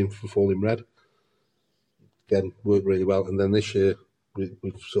Sanders came in from Falling Red. Again, worked really well. And then this year we've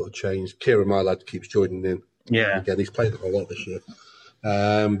sort of changed. Kieran, my lad, keeps joining in. Yeah. Again, he's played a lot this year.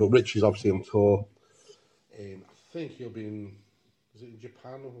 But Rich is obviously on tour. I think he'll be is it in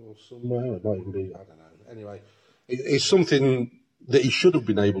Japan or somewhere? It might even be, I don't know. Anyway, it's something that he should have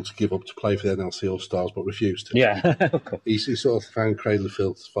been able to give up to play for the NLC All Stars, but refused to. Yeah. he sort of found Cradle of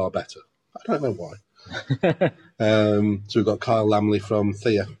Filth far better. I don't know why. So we've got Kyle Lamley from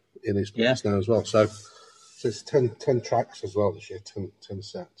Thea in his place now as well. So it's 10 tracks as well this year, 10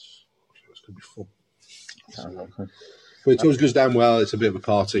 sets. It's going to be fun. But it always goes down well. It's a bit of a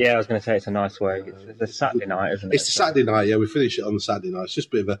party. Yeah, I was going to say it's a nice way. It's a Saturday night, isn't it? It's the Saturday night, yeah. We finish it on the Saturday night. It's just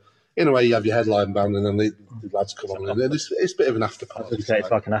a bit of a... In a way, you have your headline band and then the lads come on. And it's a bit of an after party. It's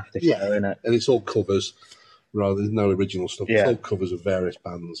like an after show, isn't it? And it's all covers. There's no original stuff. It's all covers of various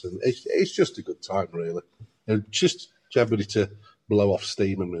bands. And it's just a good time, really. And just everybody to blow off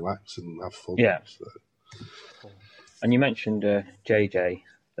steam and relax and have fun. Yeah. So. And you mentioned JJ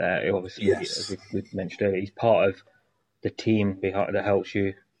there. Obviously, as we mentioned earlier, he's part of the team behind that helps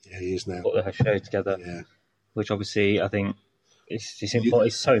you he is now. put the show together. Yeah. Which obviously I think it's important.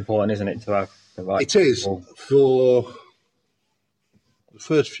 It's so important, isn't it, to have the right It is. people. For the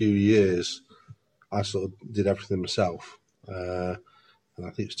first few years, I sort of did everything myself. And I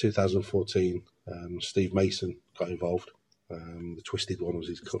think it was 2014, Steve Mason got involved. The Twisted One was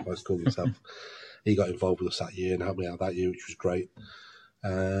his called himself. He got involved with us that year and helped me out that year, which was great.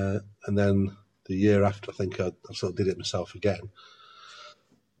 And then the year after, I think I sort of did it myself again.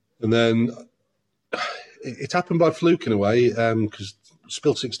 And then it happened by fluke in a way, because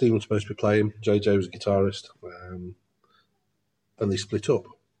Spill 16 was supposed to be playing. JJ was a guitarist, and they split up.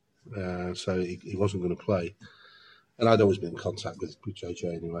 So he wasn't going to play. And I'd always been in contact with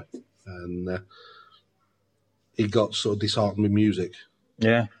JJ anyway. And he got sort of disheartened with music.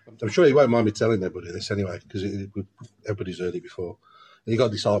 Yeah. I'm sure he won't mind me telling everybody this anyway, because everybody's heard it before. And he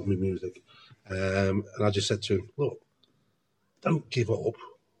got disheartened with music. And I just said to him, look, don't give up.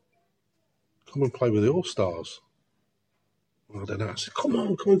 Come and play with the All-Stars. I don't know. I said, come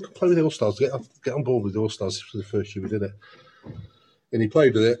on, play with the All-Stars. Get on board with the All-Stars. This was the first year we did it. And he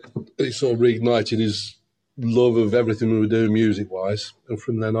played with it. And it sort of reignited his love of everything we were doing music-wise. And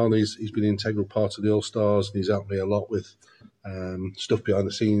from then on, he's been an integral part of the All-Stars. And he's helped me a lot with stuff behind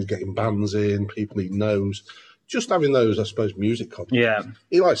the scenes, getting bands in, people he knows. Just having those, I suppose, music contacts. Yeah.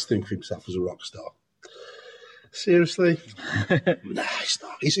 He likes to think of himself as a rock star. Seriously? No, he's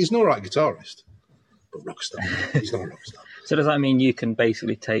not. He's an all right guitarist, but rock star. He's not a rock star. So does that mean you can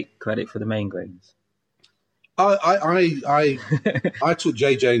basically take credit for the Main Grains? I took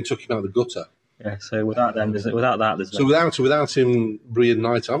JJ and took him out of the gutter. Yeah. So without them, there's So without him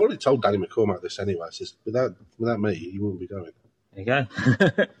reuniting, I've already told Danny McCormack this anyway. I says, without me, he wouldn't be going. There you go.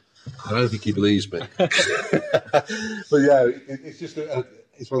 I don't think he believes me. But yeah, it's just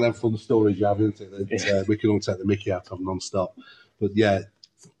it's one of them fun stories you have, isn't it? That we can all take the mickey out of non-stop. But yeah,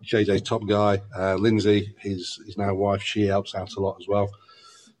 JJ's top guy. Lindsay, his now wife, she helps out a lot as well.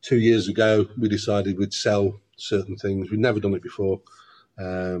 2 years ago, we decided we'd sell certain things. We'd never done it before.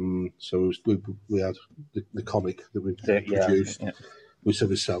 So we had the comic that we produced. Yeah. We said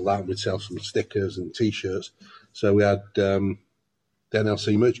we'd sell that, and we'd sell some stickers and T-shirts. So we had the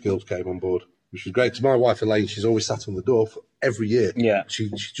NLC Merch Guild came on board, which was great. Because my wife Elaine, she's always sat on the door every year. Yeah. She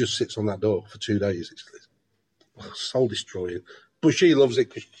just sits on that door for 2 days. It's soul destroying. But she loves it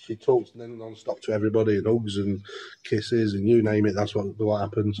because she talks non-stop to everybody and hugs and kisses and you name it. That's what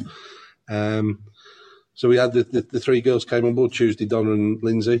happens. So we had the three girls came on board Tuesday. Donna and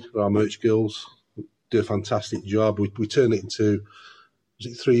Lindsay, our merch girls, do a fantastic job. We turned it into, was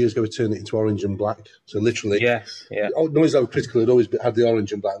it 3 years ago? We turned it into orange and black. So literally, Yes, yeah. Noise Level Critical had always had the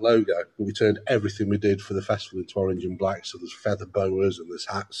orange and black logo, but we turned everything we did for the festival into orange and black. So there's feather boas and there's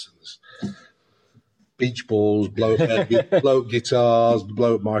hats and there's beach balls, blow up guitars,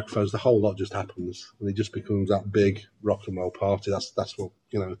 blow up microphones. The whole lot just happens, and it just becomes that big rock and roll party. That's what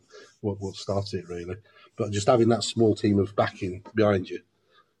what started it really. But just having that small team of backing behind you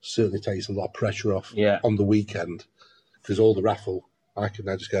certainly takes a lot of pressure off on the weekend, because all the raffle, I can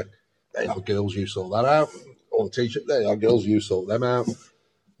now just go, "There are girls, you sort that out." All the t-shirt, there are girls, you sort them out,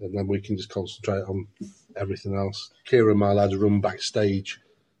 and then we can just concentrate on everything else. Kira and my lads run backstage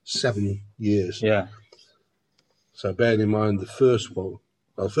 7 years. Yeah. So bearing in mind the first one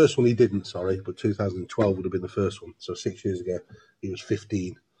he didn't, sorry, but 2012 would have been the first one. So 6 years ago, he was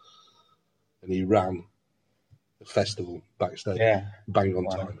 15, and he ran the festival backstage, bang on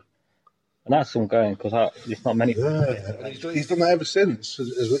time. And that's ongoing because it's not many. Yeah, and he's done that ever since,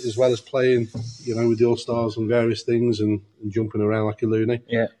 as well as playing, with the All Stars and various things and jumping around like a loony.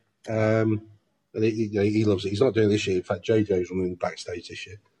 Yeah. And he loves it. He's not doing it this year. In fact, JJ's running backstage this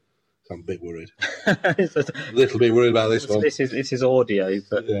year. I'm a bit worried. A little bit worried about this one. This is audio,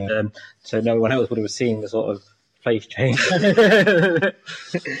 but so no one else would have seen the sort of face change.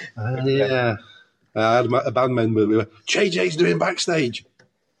 Yeah. I had a band member. We were, JJ's doing backstage.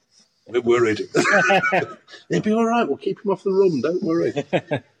 A bit worried. He'll be all right. We'll keep him off the run. Don't worry.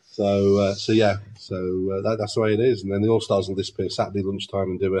 So that's the way it is. And then the All Stars will disappear Saturday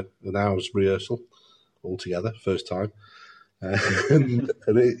lunchtime and do an hour's rehearsal all together, first time. And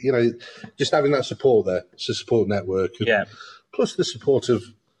just having that support there, it's a support network. Plus the support of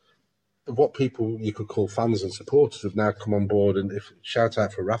what people you could call fans and supporters have now come on board, and shout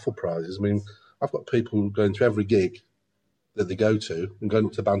out for raffle prizes. I mean, I've got people going to every gig that they go to and going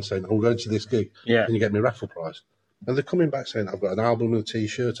up to the band saying, "I'm going to this gig, can you get me a raffle prize?" And they're coming back saying, "I've got an album and a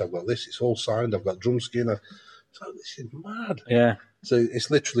T-shirt, I've got this, it's all signed, I've got drum skin." So this is mad. Yeah. So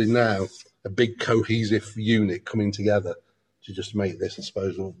it's literally now a big cohesive unit coming together to just make this, I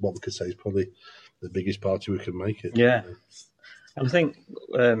suppose, what we could say is probably the biggest party we can make it. Yeah. And I think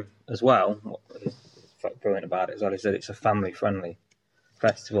as well, what is brilliant about it as well is that it's a family-friendly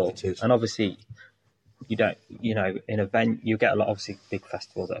festival. It is. And obviously, you don't, in a venue, you get a lot, obviously, big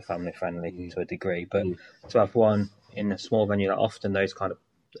festivals that are family-friendly to a degree, but to have one in a small venue, that often those kind of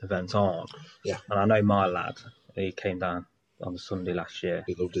events aren't. Yeah. And I know my lad, he came down on the Sunday last year.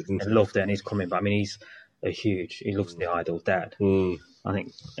 He loved it, didn't he? And loved it, and he's coming back. I mean, he loves the Idol Dead. I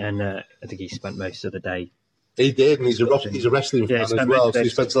think, and I think he spent most of the day. He did, and he's a wrestling fan as well. So he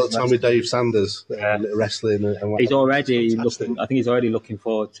spent a lot of time with Dave Sanders, wrestling and he's already looking. I think he's already looking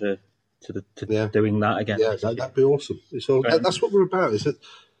forward to doing that again. Yeah, that'd be awesome. That's what we're about. Is it?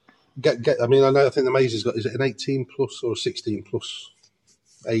 I mean, I think the Maze has got, is it an 18 plus or a 16 plus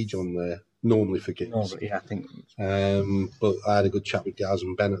age on there normally for gigs? Normally, yeah, I think. But I had a good chat with Gaz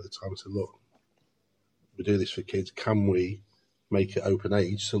and Ben at the time and said, "Look, we do this for kids. Can we make it open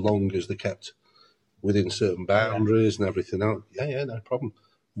age so long as they're kept within certain boundaries and everything else?" Yeah, no problem.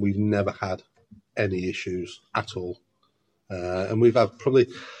 We've never had any issues at all. And we've had probably,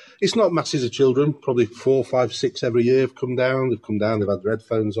 it's not masses of children, probably 4, 5, 6 every year have come down. They've come down, they've had their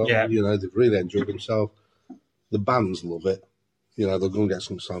headphones on, they've really enjoyed themselves. The bands love it. They'll go and get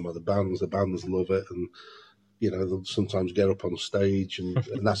some signed by the bands love it. And, they'll sometimes get up on stage. And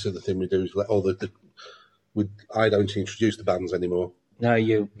that's the other thing we do is I don't introduce the bands anymore. No,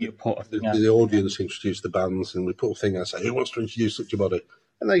 you put a thing out. The audience introduce the bands, and we put a thing out and say, "Who wants to introduce such a body?"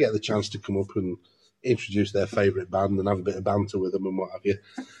 And they get the chance to come up and introduce their favourite band and have a bit of banter with them and what have you.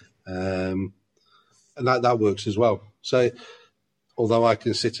 And that works as well. So, although I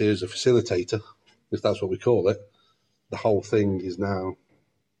can sit here as a facilitator, if that's what we call it, the whole thing is now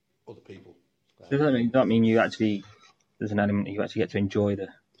other people. Does that mean you actually, there's an element you actually get to enjoy the...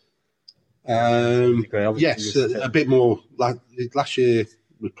 Yes, a bit more. Like last year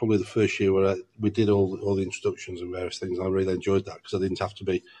was probably the first year where we did all the introductions and various things. And I really enjoyed that because I didn't have to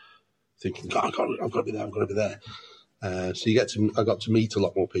be thinking, I've got to be there, I've got to be there. So I got to meet a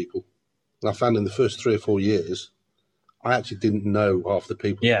lot more people. And I found in the first 3 or 4 years, I actually didn't know half the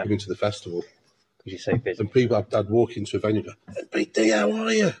people coming to the festival. Because you're so busy. And people, I'd walk into a venue and go, "Hey, Big D, how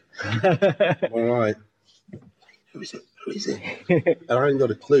are you?" "All right." "Who is it? who is it? And I ain't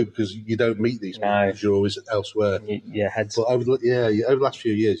got a clue because you don't meet these people No. because you're always elsewhere. Yeah, heads. But over the last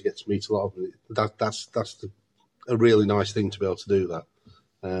few years, you get to meet a lot of them. That's a really nice thing to be able to do that.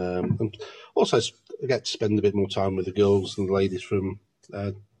 And also, I get to spend a bit more time with the girls and the ladies from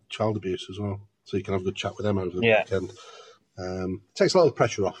child abuse as well. So you can have a good chat with them over the weekend. Takes a lot of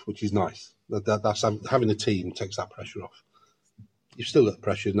pressure off, which is nice. That's having a team takes that pressure off. You've still got the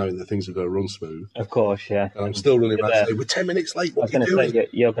pressure knowing that things are going to run smooth. Of course, yeah. And I'm still running around saying, we're 10 minutes late, what are you doing? Say,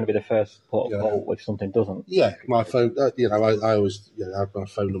 you're going to be the first port of call if something doesn't. Yeah, my phone, I always have my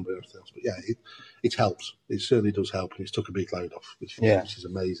phone number and everything else. But yeah, it helps. It certainly does help. And it's took a big load off, which is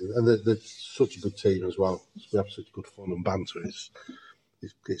amazing. And they're such a good team as well. We have such good fun and banter.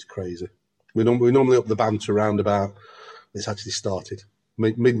 It's crazy. We normally up the banter around about, it's actually started.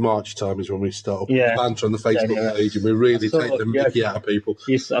 Mid-March time is when we start up the banter on the Facebook page, and we really take the mickey out of people.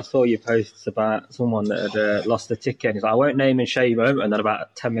 I saw your posts about someone that had lost a ticket, and he's like, I won't name and shame him, and then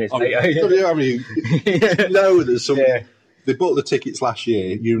about 10 minutes later... I mean, you know that somebody... They bought the tickets last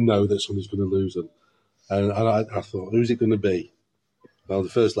year, you know that somebody's going to lose them. And I thought, who's it going to be? Well, the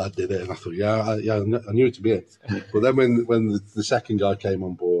first lad did it, and I thought, I knew it to be it. But then when the second guy came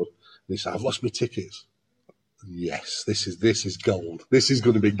on board, and he said, I've lost my tickets. Yes, this is gold. This is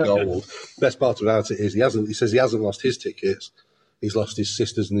going to be gold. Best part about it is he says he hasn't lost his tickets. He's lost his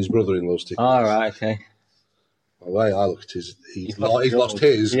sisters and his brother-in-law's tickets. All right, okay. The way I look at it, he's lost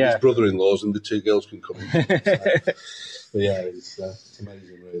his brother-in-law's, and the two girls can come in. So, it's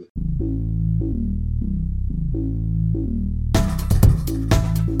amazing, really.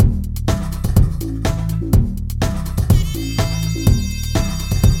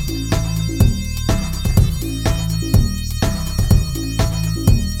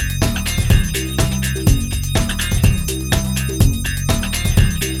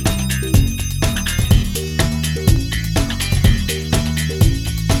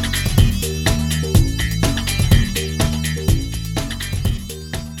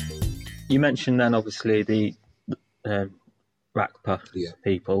 You mentioned then, obviously, the RACPA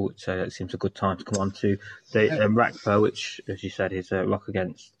people, which it seems a good time to come on to. The RACPA, which, as you said, is a Rock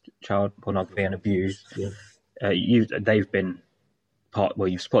Against Child Pornography and Abuse. Yeah. They've been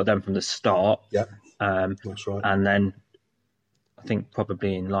you've supported them from the start. Yeah, that's right. And then I think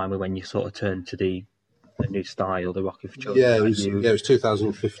probably in line with when you sort of turned to the new style, the Rocky for Children. Yeah, it was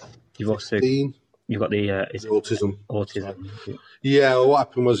 2015. You've got the autism. Autism. Yeah, well, what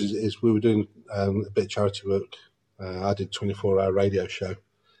happened was we were doing a bit of charity work. I did a 24-hour radio show.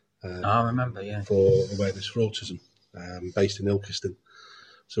 I remember, for Awareness for Autism, based in Ilkeston.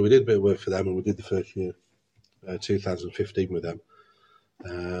 So we did a bit of work for them, and we did the first year, 2015, with them.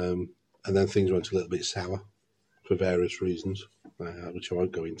 And then things went a little bit sour for various reasons, which I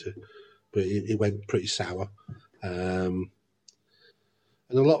won't go into. But it went pretty sour. And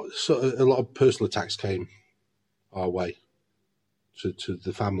a lot of personal attacks came our way to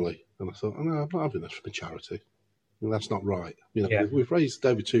the family, and I thought, no, I'm not having this for the charity. That's not right. We've raised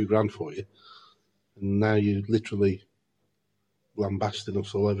over $2,000 for you, and now you literally lambasting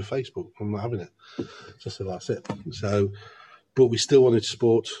us all over Facebook. I'm not having it. So that's it. So, but we still wanted to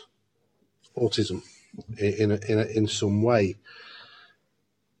support autism in some way.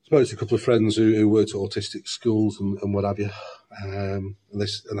 I spoke to a couple of friends who worked at autistic schools and what have you. And I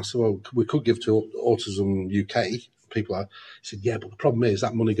said, well, we could give to Autism UK. He said, yeah, but the problem is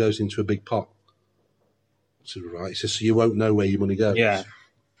that money goes into a big pot. I said, right. He says, so you won't know where your money goes. Yeah.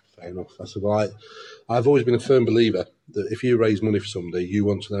 Fair enough. I said, well, I've always been a firm believer that if you raise money for somebody, you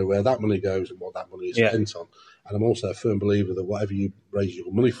want to know where that money goes and what that money is spent on. And I'm also a firm believer that whatever you raise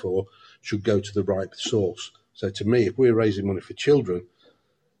your money for should go to the right source. So to me, if we're raising money for children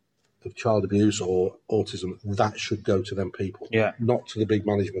of child abuse or autism, that should go to them people, not to the big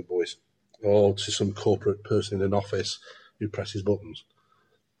management boys or to some corporate person in an office who presses buttons.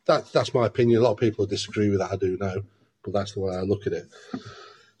 That's my opinion. A lot of people disagree with that, I do know, but that's the way I look at it.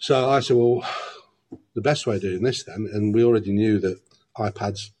 So I said, well, the best way of doing this then, and we already knew that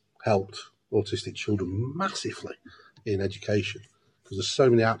iPads helped autistic children massively in education, because there's so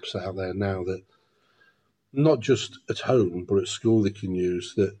many apps out there now that not just at home, but at school they can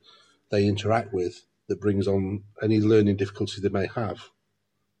use that they interact with, that brings on any learning difficulties they may have.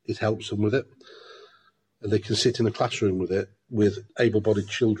 It helps them with it. And they can sit in a classroom with it, with able-bodied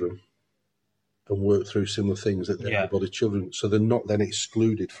children, and work through similar things that they're able-bodied children, so they're not then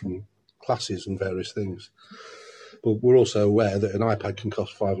excluded from classes and various things. But we're also aware that an iPad can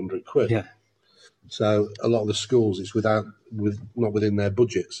cost £500. Yeah. So a lot of the schools, it's not within their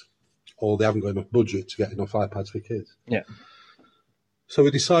budgets, or they haven't got enough budget to get enough iPads for kids. Yeah. So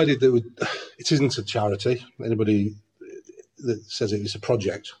we decided that it isn't a charity. Anybody that says it's a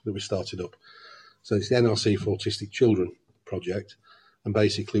project that we started up. So it's the NRC for Autistic Children project. And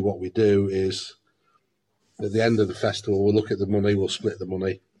basically what we do is at the end of the festival, we'll look at the money, we'll split the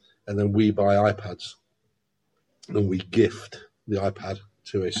money, and then we buy iPads and we gift the iPad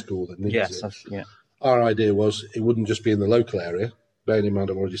to a school that needs it. Yeah. Our idea was it wouldn't just be in the local area. Bearing in mind,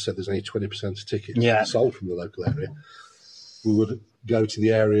 I've already said there's only 20% of tickets sold from the local area. We would go to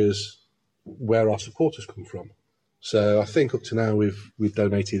the areas where our supporters come from. So I think up to now we've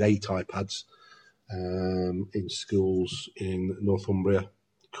donated 8 iPads in schools in Northumbria,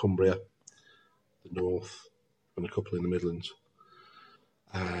 Cumbria, the North, and a couple in the Midlands.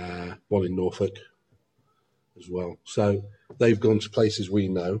 One in Norfolk as well. So they've gone to places we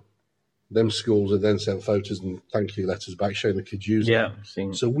know. Them schools have then sent photos and thank you letters back showing the kids using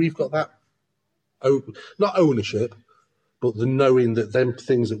it. So we've got that, not ownership, but the knowing that them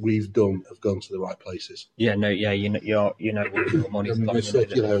things that we've done have gone to the right places. Yeah, no, yeah, you know where your money's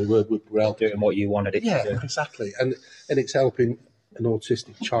going. We're doing what you wanted it to do. Yeah, exactly. And it's helping an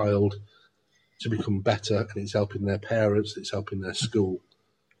autistic child to become better, and it's helping their parents, it's helping their school.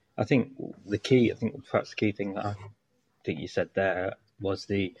 I think perhaps the key thing that I think you said there was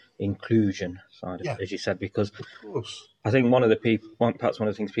the inclusion side of it, as you said, because of course. I think perhaps one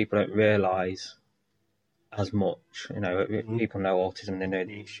of the things people don't realise as much, people know autism, they know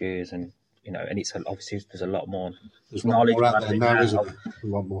the issues, and and it's obviously there's a lot more knowledge about it now, isn't there? A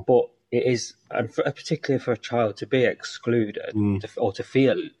lot more. But it is, and particularly for a child to be excluded or to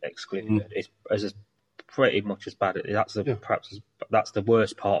feel excluded is pretty much as bad. That's the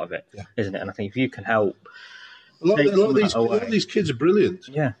worst part of it, isn't it? And I think if you can help. A lot of these kids are brilliant.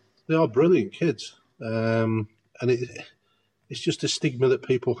 Yeah. They are brilliant kids. And it's just a stigma that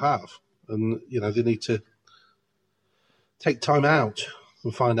people have. And, they need to take time out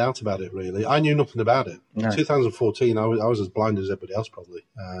and find out about it, really. I knew nothing about it. No. In 2014, I was as blind as everybody else, probably.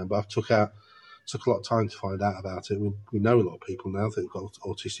 But I took a lot of time to find out about it. We know a lot of people now that have got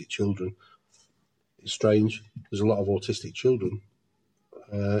autistic children. It's strange. There's a lot of autistic children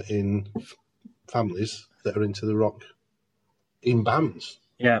in families that are into the rock in bands.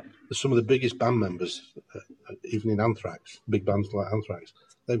 Yeah. There's some of the biggest band members, even in Anthrax, big bands like Anthrax,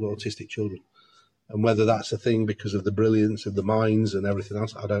 they've got autistic children. And whether that's a thing because of the brilliance of the minds and everything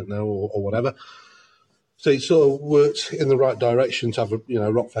else, I don't know, or whatever. So it sort of worked in the right direction to have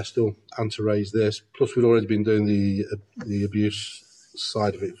a rock festival and to raise this. Plus, we'd already been doing the abuse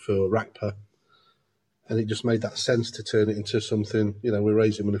side of it for RACPA. And it just made that sense to turn it into something, we're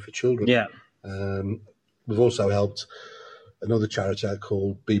raising money for children. Yeah. We've also helped another charity out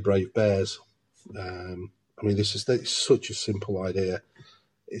called Be Brave Bears. It's such a simple idea.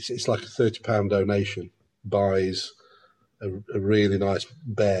 It's like a £30 donation buys a really nice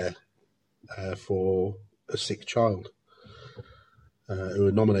bear for a sick child who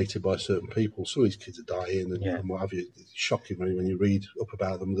are nominated by certain people. Some of these kids are dying and what have you. It's shocking really when you read up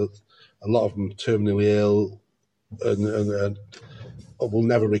about them that a lot of them are terminally ill and will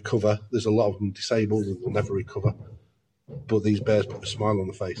never recover. There's a lot of them disabled and will never recover. But these bears put a smile on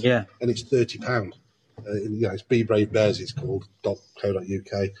the face. Yeah. And it's £30. It's Be Brave Bears, it's called,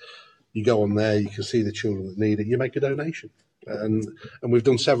 .co.uk. You go on there, you can see the children that need it, you make a donation. And we've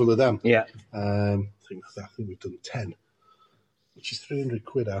done several of them. Yeah. I think we've done 10, which is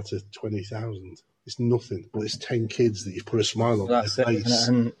 £300 out of 20,000. It's nothing, but it's 10 kids that you put a smile on their face.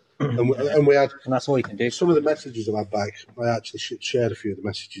 And we had, and that's all you can do. Some of the messages I've had back, I actually shared a few of the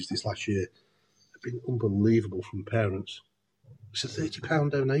messages this last year, have been unbelievable from parents. It's a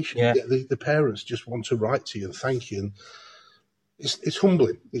 £30 donation. Yeah. The parents just want to write to you and thank you. And it's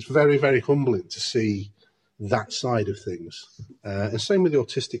humbling. It's very, very humbling to see that side of things. And same with the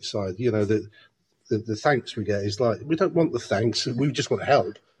autistic side. The thanks we get is like, we don't want the thanks, we just want to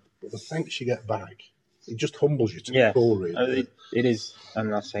help. But the thanks you get back, it just humbles you to the core, really. It is,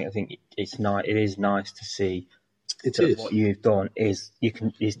 and I think it's nice. It is nice to see. What you've done is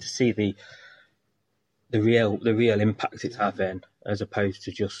to see the real impact it's having, as opposed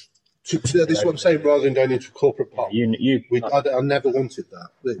to just. This is what I'm saying. Rather than going into a corporate pop, I never wanted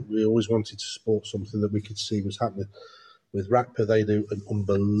that. We always wanted to support something that we could see was happening. With RACPA, they do an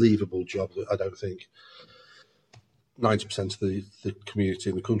unbelievable job that I don't think 90% of the community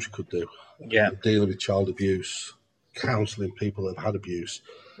in the country could do. Yeah. Dealing with child abuse, counselling people that have had abuse.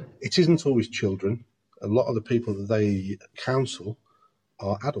 It isn't always children. A lot of the people that they counsel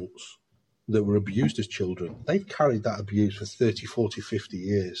are adults that were abused as children. They've carried that abuse for 30, 40, 50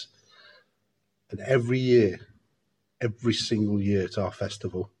 years. And every single year at our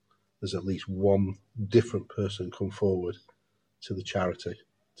festival, there's at least one different person come forward to the charity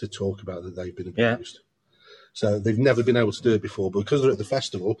to talk about that they've been abused. So they've never been able to do it before. But because they're at the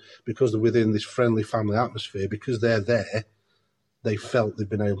festival, because they're within this friendly family atmosphere, because they're there, they felt they've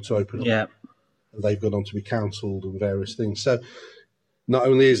been able to open up. Yeah. And they've gone on to be counselled and various things. So not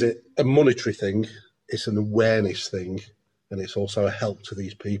only is it a monetary thing, it's an awareness thing, and it's also a help to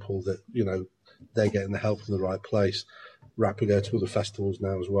these people that, you know, they're getting the help from the right place. Rapper go to other festivals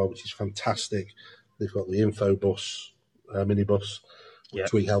now as well, which is fantastic. They've got the info bus, minibus,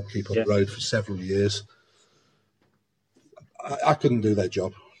 which we helped keep on the road for several years. I couldn't do their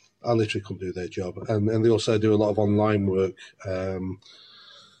job. I literally couldn't do their job. And they also do a lot of online work,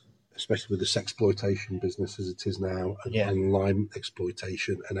 especially with the sexploitation business as it is now, and online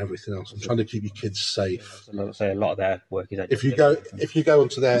exploitation and everything else. And trying to keep your kids safe. So a lot of their work is if you go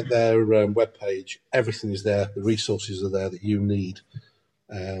onto their webpage, everything is there. The resources are there that you need.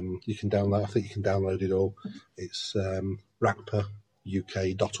 You can download. I think you can download it all. It's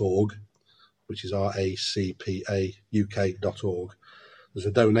racpauk.org, which is RACPAUK.org. There's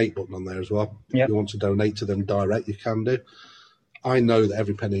a donate button on there as well. If you want to donate to them direct, you can do. I know that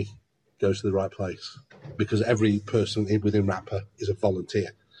every penny goes to the right place because every person within Rapper is a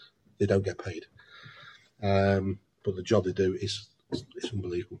volunteer. They don't get paid. But the job they do is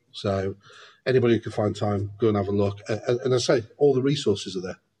unbelievable. So anybody who can find time, go and have a look. And I say, all the resources are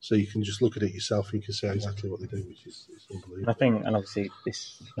there. So you can just look at it yourself and you can see exactly what they do, which is unbelievable. I think, and obviously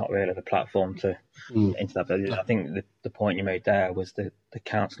this is not really the platform to get into that, but I think the point you made there was the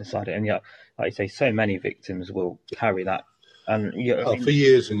counselling side of it. And yet, like you say, so many victims will carry that. And for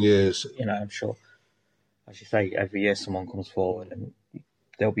years and years. You know, I'm sure, as you say, every year someone comes forward and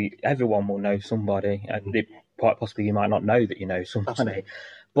everyone will know somebody, and quite possibly you might not know that you know somebody. Absolutely.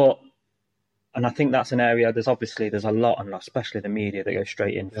 But and I think that's an area, there's a lot, and especially the media, that go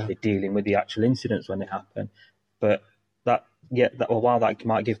straight in for dealing with the actual incidents when they happen. But while that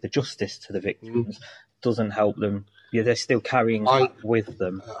might give the justice to the victims, doesn't help them. Yeah, they're still carrying that with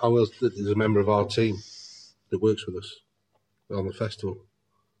them. There's a member of our team that works with us on the festival.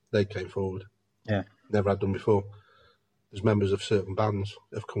 They came forward. Yeah. Never had done before. There's members of certain bands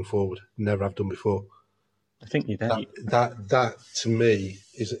that have come forward, never have done before. I think you do. That to me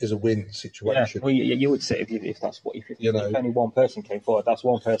is a win situation. Yeah, well, you would say if that's what if only one person came forward, that's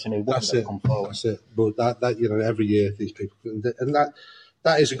one person who wouldn't have come forward. That's it. But that every year these people, and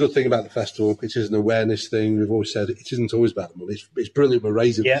that is a good thing about the festival. It is an awareness thing. We've always said it isn't always about the money. It's brilliant we're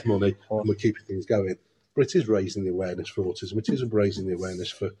raising this money and we're keeping things going, but it is raising the awareness for autism. It is raising the awareness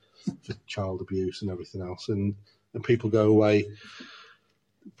for child abuse and everything else, and people go away.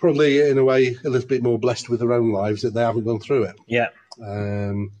 Probably in a way a little bit more blessed with their own lives that they haven't gone through it. Yeah.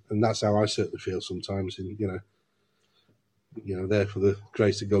 And that's how I certainly feel sometimes. And there for the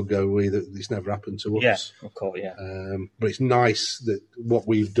grace of God go we that this never happened to us. Yeah, of course, yeah. But it's nice that what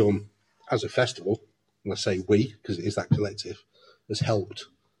we've done as a festival, and I say we because it is that collective, has helped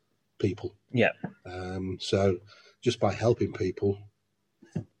people. Yeah. So just by helping people,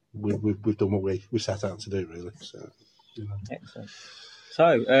 we've done what we set out to do, really. So. Excellent.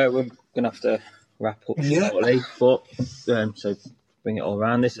 So we're going to have to wrap up shortly, but so bring it all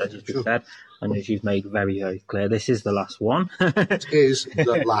around this, as you've just said, and as you've made very, very clear, this is the last one. It is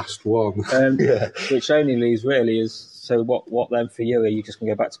the last one. Which only leaves really is, so what then for you? Are you just going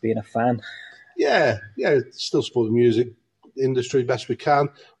to go back to being a fan? Yeah, still support the music industry best we can.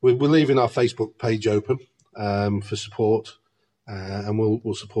 We're leaving our Facebook page open for support. And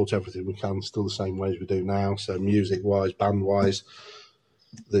we'll support everything we can, still the same way as we do now. So music-wise, band-wise,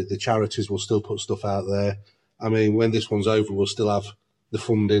 the charities will still put stuff out there. I mean, when this one's over, we'll still have the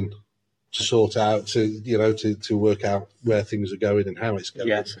funding to sort out, to work out where things are going and how it's going.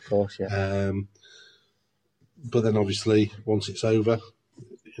 Yes, of course, yeah. But then, obviously, once it's over,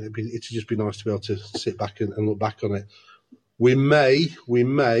 it'd just be nice to be able to sit back and look back on it. We may,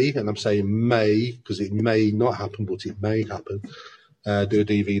 and I'm saying may because it may not happen, but it may happen, do a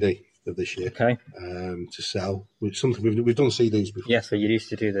DVD of this year. Okay. To sell, which is something we've done CDs before. Yeah, so you used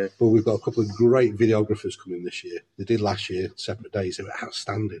to do the. But we've got a couple of great videographers coming this year. They did last year, separate days. They were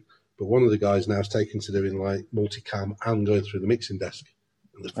outstanding. But one of the guys now is taken to doing like multicam and going through the mixing desk.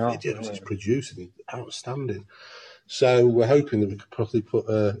 And the videos he's producing is outstanding. So we're hoping that we could probably put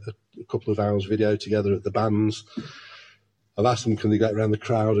a couple of hours video together at the bands. I've asked them, can they get around the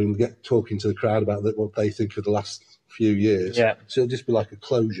crowd and get talking to the crowd about what they think of the last few years. Yeah. So it'll just be like a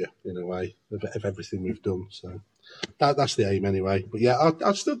closure, in a way, of everything we've done. So that's the aim anyway. But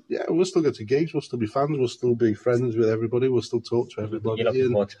we'll still go to gigs, we'll still be fans, we'll still be friends with everybody, we'll still talk to everybody. You're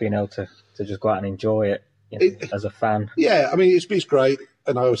looking forward to being able to just go out and enjoy it, as a fan. Yeah, I mean, it's great.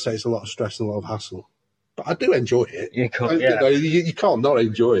 And I always say it's a lot of stress and a lot of hassle. But I do enjoy it. You can't, you can't not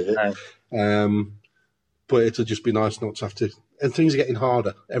enjoy it. No. but it'll just be nice not to have to. And things are getting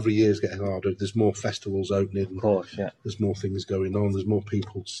harder. Every year is getting harder. There's more festivals opening. Of course, yeah. There's more things going on. There's more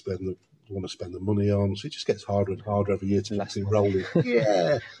people to want to spend the money on. So it just gets harder and harder every year to keep things rolling.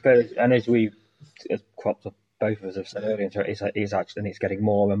 Yeah. But and as cropped up, both of us have said earlier, it's actually, and it's getting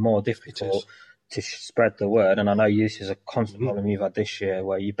more and more difficult to spread the word. And I know this is a constant problem you've had this year,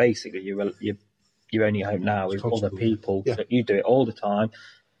 where you basically your only hope now is other people. Yeah. That you do it all the time,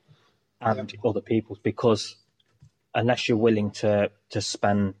 and other people's, because unless you're willing to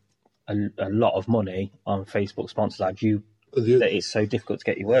spend a lot of money on Facebook sponsored ads, that it's so difficult to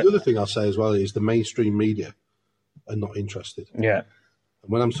get your work. The other thing I'll say as well is the mainstream media are not interested. Yeah.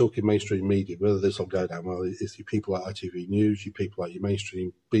 And when I'm talking mainstream media, whether this will go down well, it's your people like ITV News, your people like your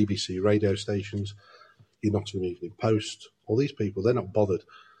mainstream BBC radio stations, your Nottingham Evening Post, all these people, they're not bothered.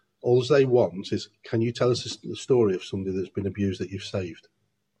 All they want is, can you tell us the story of somebody that's been abused that you've saved?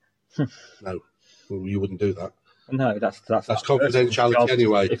 No, well, you wouldn't do that. No, that's confidentiality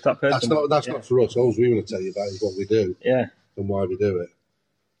anyway. If that person, that's not for us. All we want to tell you about is what we do, and why we do it.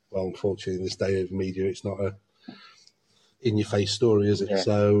 Well, unfortunately, in this day of media, it's not a in-your-face story, is it? Yeah.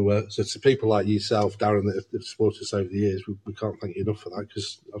 So to people like yourself, Darren, that have supported us over the years, we can't thank you enough for that,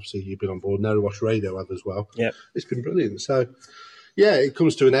 because obviously you've been on board. Nerwash Radio have as well. Yeah, it's been brilliant. So yeah, it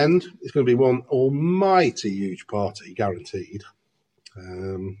comes to an end. It's going to be one almighty huge party, guaranteed.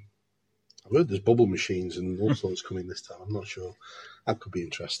 I've heard there's bubble machines and all sorts coming this time. I'm not sure. That could be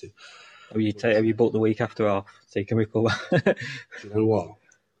interesting. Have you booked the week after off so you can recover? Do you know what?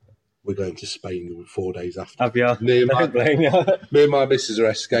 We're going to Spain 4 days after. Have you? Me and my missus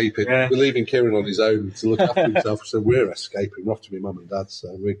are escaping. Yeah. We're leaving Kieran on his own to look after himself. So we're escaping. We're off to my mum and dad.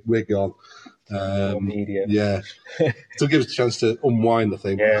 So we're gone. Yeah. It'll give us a chance to unwind, I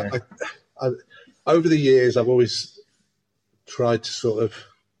think. Yeah. I, over the years, I've always tried to sort of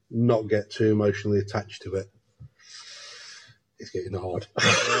not get too emotionally attached to it. It's getting hard.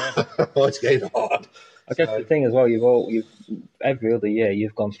 It's getting hard. I guess the thing as well, you've every other year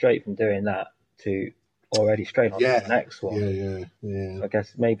you've gone straight from doing that to already straight on to the next one. Yeah. So I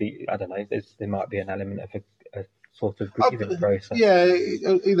guess maybe, I don't know, there might be an element of a sort of grieving process. Yeah,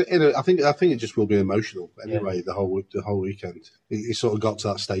 I think it just will be emotional anyway. The whole weekend. It sort of got to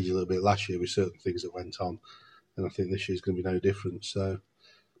that stage a little bit last year with certain things that went on, and I think this year's going to be no different. So,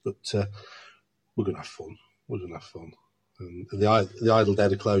 but we're going to have fun. And the Idle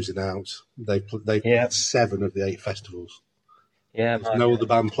Dead are closing out. They played 7 of the 8 festivals. Yeah, no other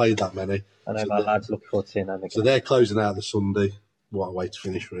band played that many. I know, my lads look forward to seeing them again. So they're closing out the Sunday. What a way to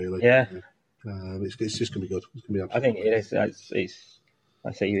finish, really. Yeah. It's just going to be good. It's going to be I think it is.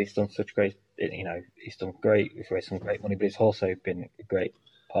 I say he's done such great. He's done great. He's raised some great money, but it's also been a great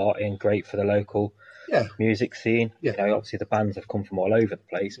party and great for the local music scene. Yeah. Obviously the bands have come from all over the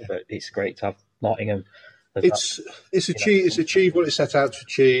place, but it's great to have Nottingham. It's achieved what it set out to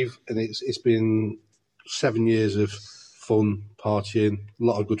achieve, and it's been 7 years of fun, partying, a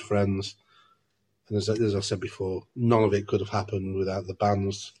lot of good friends. And as I said before, none of it could have happened without the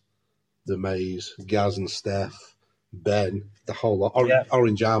bands, the Mays, Gaz and Steph, Ben, the whole lot,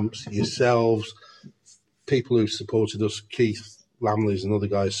 Orange Amps, yourselves, people who supported us, Keith Lamley's and other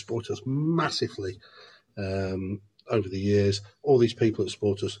guys supported us massively over the years. All these people that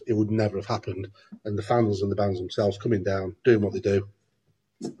support us, it would never have happened. And the fans and the bands themselves coming down, doing what they do.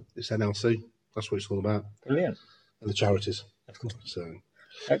 It's NLC. That's what it's all about. Brilliant. And the charities. So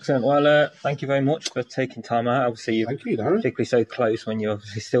excellent. Well, thank you very much for taking time out. Obviously, you're particularly so close when you're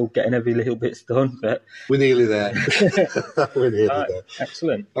obviously still getting every little bit done. But we're nearly there. We're nearly there.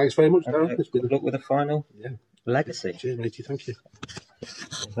 Excellent. Thanks very much, Darren. Good luck with the final legacy. Cheers, matey. Thank you.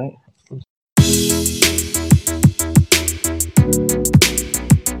 Okay.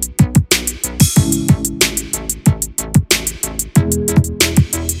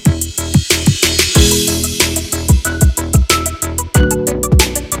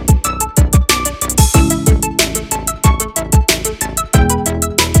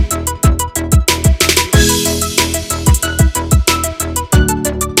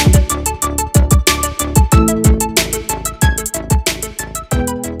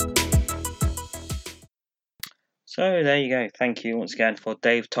 So there you go. Thank you once again for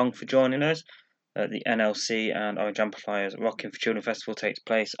Dave Tong for joining us. The NLC and Orange Amplifiers Rocking for Children Festival takes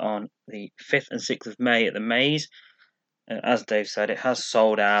place on the 5th and 6th of May at the Maze. As Dave said, it has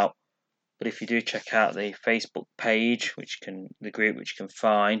sold out. But if you do check out the Facebook page, the group which you can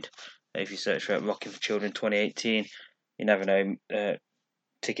find, if you search for Rocking for Children 2018, you never know. A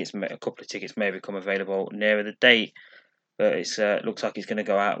couple of tickets may become available nearer the date. But it looks like it's going to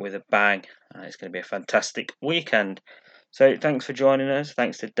go out with a bang. It's going to be a fantastic weekend. So thanks for joining us.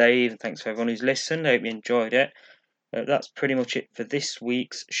 Thanks to Dave, and thanks for everyone who's listened. I hope you enjoyed it. That's pretty much it for this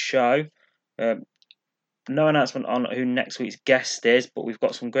week's show. No announcement on who next week's guest is, but we've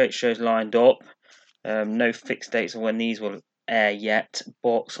got some great shows lined up. No fixed dates on when these will air yet,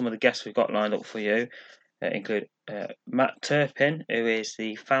 but some of the guests we've got lined up for you include Matt Turpin, who is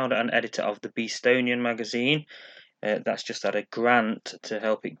the founder and editor of the Beastonian magazine. That's just had a grant to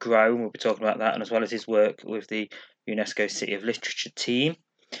help it grow. We'll be talking about that, and as well as his work with the UNESCO City of Literature team,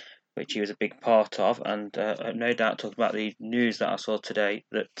 which he was a big part of, and no doubt talking about the news that I saw today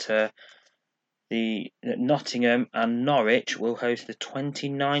that that Nottingham and Norwich will host the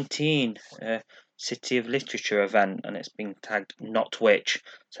 2019 City of Literature event, and it's been tagged Notwich.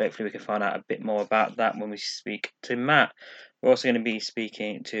 So hopefully we can find out a bit more about that when we speak to Matt. We're also going to be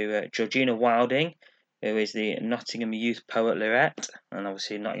speaking to Georgina Wilding, who is the Nottingham Youth Poet Laureate, and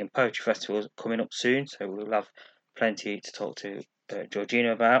obviously Nottingham Poetry Festival is coming up soon, so we'll have plenty to talk to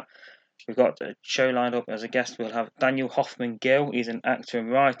Georgina about. We've got a show lined up as a guest. We'll have Daniel Hoffman-Gill. He's an actor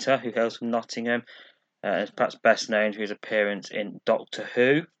and writer who hails from Nottingham, and is perhaps best known for his appearance in Doctor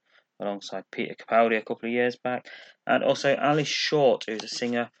Who, alongside Peter Capaldi a couple of years back. And also Alice Short, who's a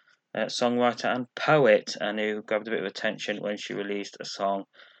singer, songwriter and poet, and who grabbed a bit of attention when she released a song.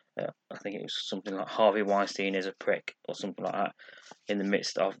 I think it was something like Harvey Weinstein is a prick, or something like that, in the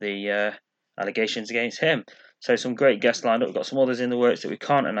midst of the allegations against him. So some great guests lined up. We've got some others in the works that we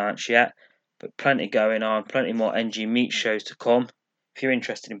can't announce yet, but plenty going on, plenty more NG Meet shows to come. If you're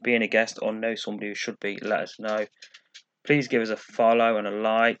interested in being a guest or know somebody who should be, let us know. Please give us a follow and a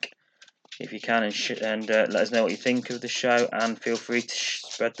like if you can, and let us know what you think of the show, and feel free to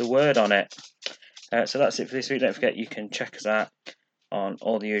spread the word on it. So that's it for this week. Don't forget you can check us out on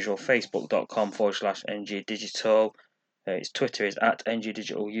all the usual, facebook.com/ngdigital. Its Twitter is at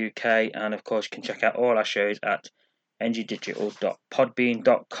ngdigitaluk, and of course you can check out all our shows at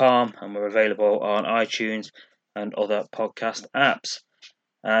ngdigital.podbean.com, and we're available on iTunes and other podcast apps.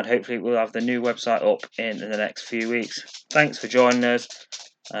 And hopefully we'll have the new website up in the next few weeks. Thanks for joining us.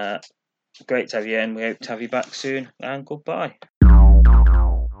 Great to have you in. We hope to have you back soon, and goodbye.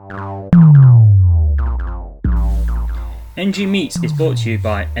 NG Meets is brought to you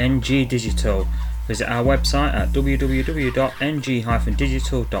by NG Digital. Visit our website at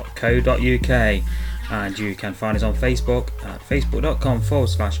www.ng-digital.co.uk, and you can find us on Facebook at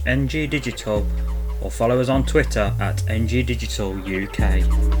facebook.com/NG Digital, or follow us on Twitter at NG Digital UK.